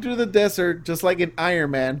walking through the desert just like in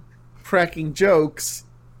Iron Man, cracking jokes,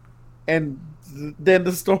 and then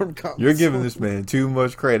the storm comes. You're giving this man too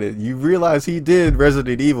much credit. You realize he did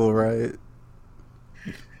Resident Evil, right?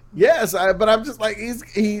 Yes, but I'm just like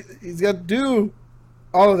he's got to do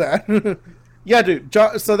all of that. Yeah, dude.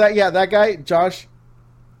 That guy Josh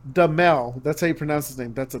Duhamel. That's how you pronounce his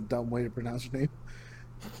name. That's a dumb way to pronounce your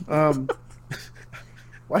name.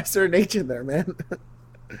 Why is there an H in there, man?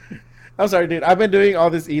 I'm sorry, dude. I've been doing all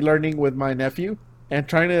this e-learning with my nephew and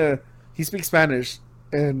he speaks Spanish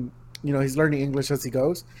and he's learning English as he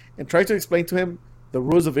goes, and try to explain to him the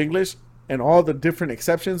rules of English and all the different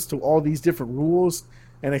exceptions to all these different rules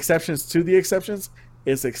and exceptions to the exceptions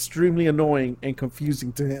is extremely annoying and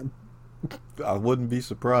confusing to him. I wouldn't be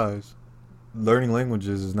surprised. Learning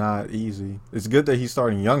languages is not easy. It's good that he's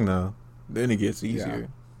starting young though. Then it gets easier. Yeah.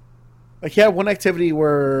 Like he had one activity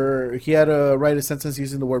where he had to write a sentence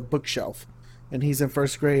using the word bookshelf, and he's in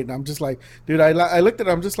first grade, and I'm just like, dude, I looked at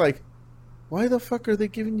him, I'm just like, why the fuck are they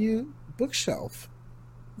giving you bookshelf?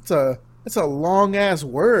 It's a long ass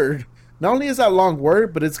word. Not only is that a long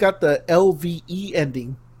word, but it's got the LVE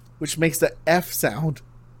ending, which makes the F sound.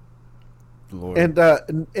 Lord. And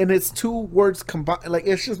it's two words combined. Like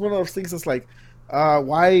it's just one of those things that's like,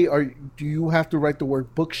 do you have to write the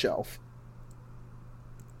word bookshelf?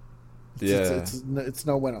 It's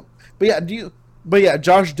no bueno. But yeah,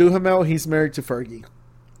 Josh Duhamel, he's married to Fergie.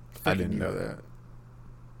 I didn't know that.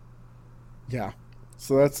 Yeah.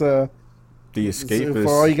 So that's The Escapist.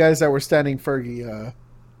 for all you guys that were standing Fergie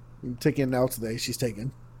taking an L today, she's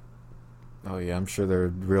taken. Oh yeah, I'm sure they're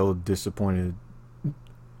real disappointed.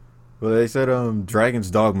 Well, they said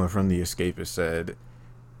Dragon's Dogma from The Escapist said,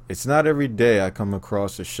 "It's not every day I come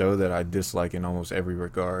across a show that I dislike in almost every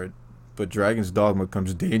regard, but Dragon's Dogma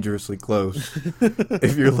comes dangerously close.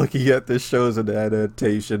 If you're looking at this show as an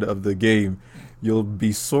adaptation of the game, you'll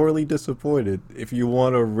be sorely disappointed. If you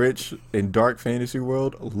want a rich and dark fantasy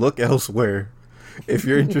world, look elsewhere. If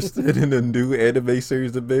you're interested in a new anime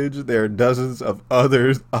series to binge, there are dozens of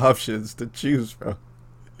other options to choose from.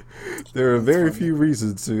 There are very few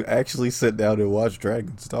reasons to actually sit down and watch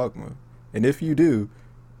Dragon's Dogma. And if you do,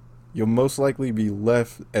 you'll most likely be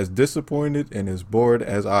left as disappointed and as bored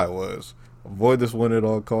as I was. Avoid this one at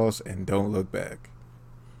all costs and don't look back."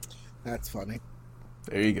 That's funny.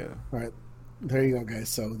 There you go. All right. There you go, guys.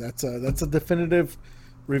 So that's a definitive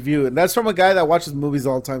review. And that's from a guy that watches movies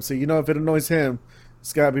all the time. So, if it annoys him,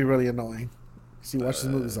 it's got to be really annoying. Because he watches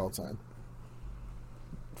movies all the time.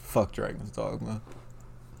 Fuck Dragon's Dogma.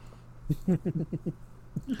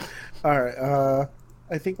 All right.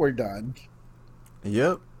 I think we're done.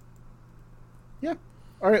 Yep. Yeah.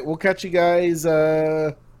 All right. We'll catch you guys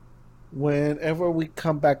whenever we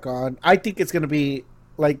come back on. I think it's going to be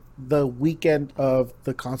like the weekend of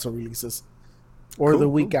the console releases. Or the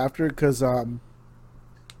week after. Because,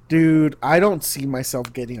 dude, I don't see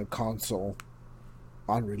myself getting a console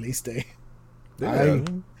on release day. Yeah.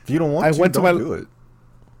 If you don't want don't do it.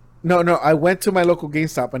 No, I went to my local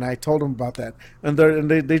GameStop and I told them about that. And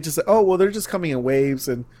they just said, oh, well, they're just coming in waves.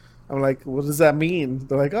 And I'm like, what does that mean?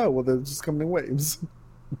 They're like, oh, well, they're just coming in waves.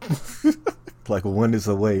 Like, when is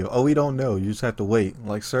the wave? Oh, we don't know. You just have to wait,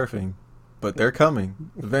 like surfing. But they're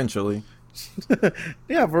coming eventually.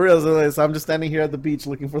 Yeah, for real. So I'm just standing here at the beach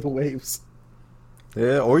looking for the waves.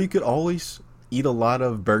 Yeah, or you could always eat a lot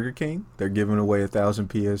of Burger King. They're giving away 1,000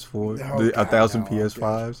 PS4, 1,000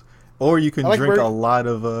 PS5s. Or you can drink a lot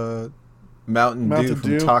of Mountain Dew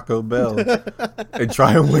from Taco Bell and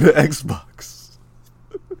try and win an Xbox.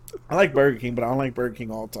 I like Burger King, but I don't like Burger King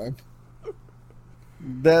all the time.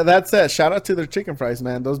 That said, shout out to their chicken fries,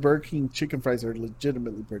 man. Those Burger King chicken fries are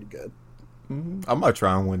legitimately pretty good. I might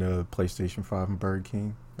try and win a PlayStation 5 from Burger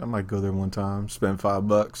King. I might go there one time, spend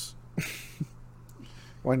 $5.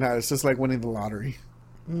 Why not? It's just like winning the lottery.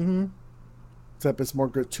 Except it's more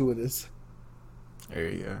gratuitous. There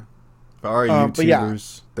you go. All right,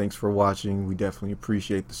 YouTubers, thanks for watching. We definitely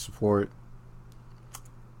appreciate the support.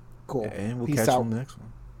 Cool. And we'll catch you on the next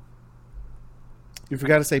one. You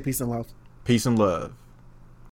forgot to say peace and love. Peace and love.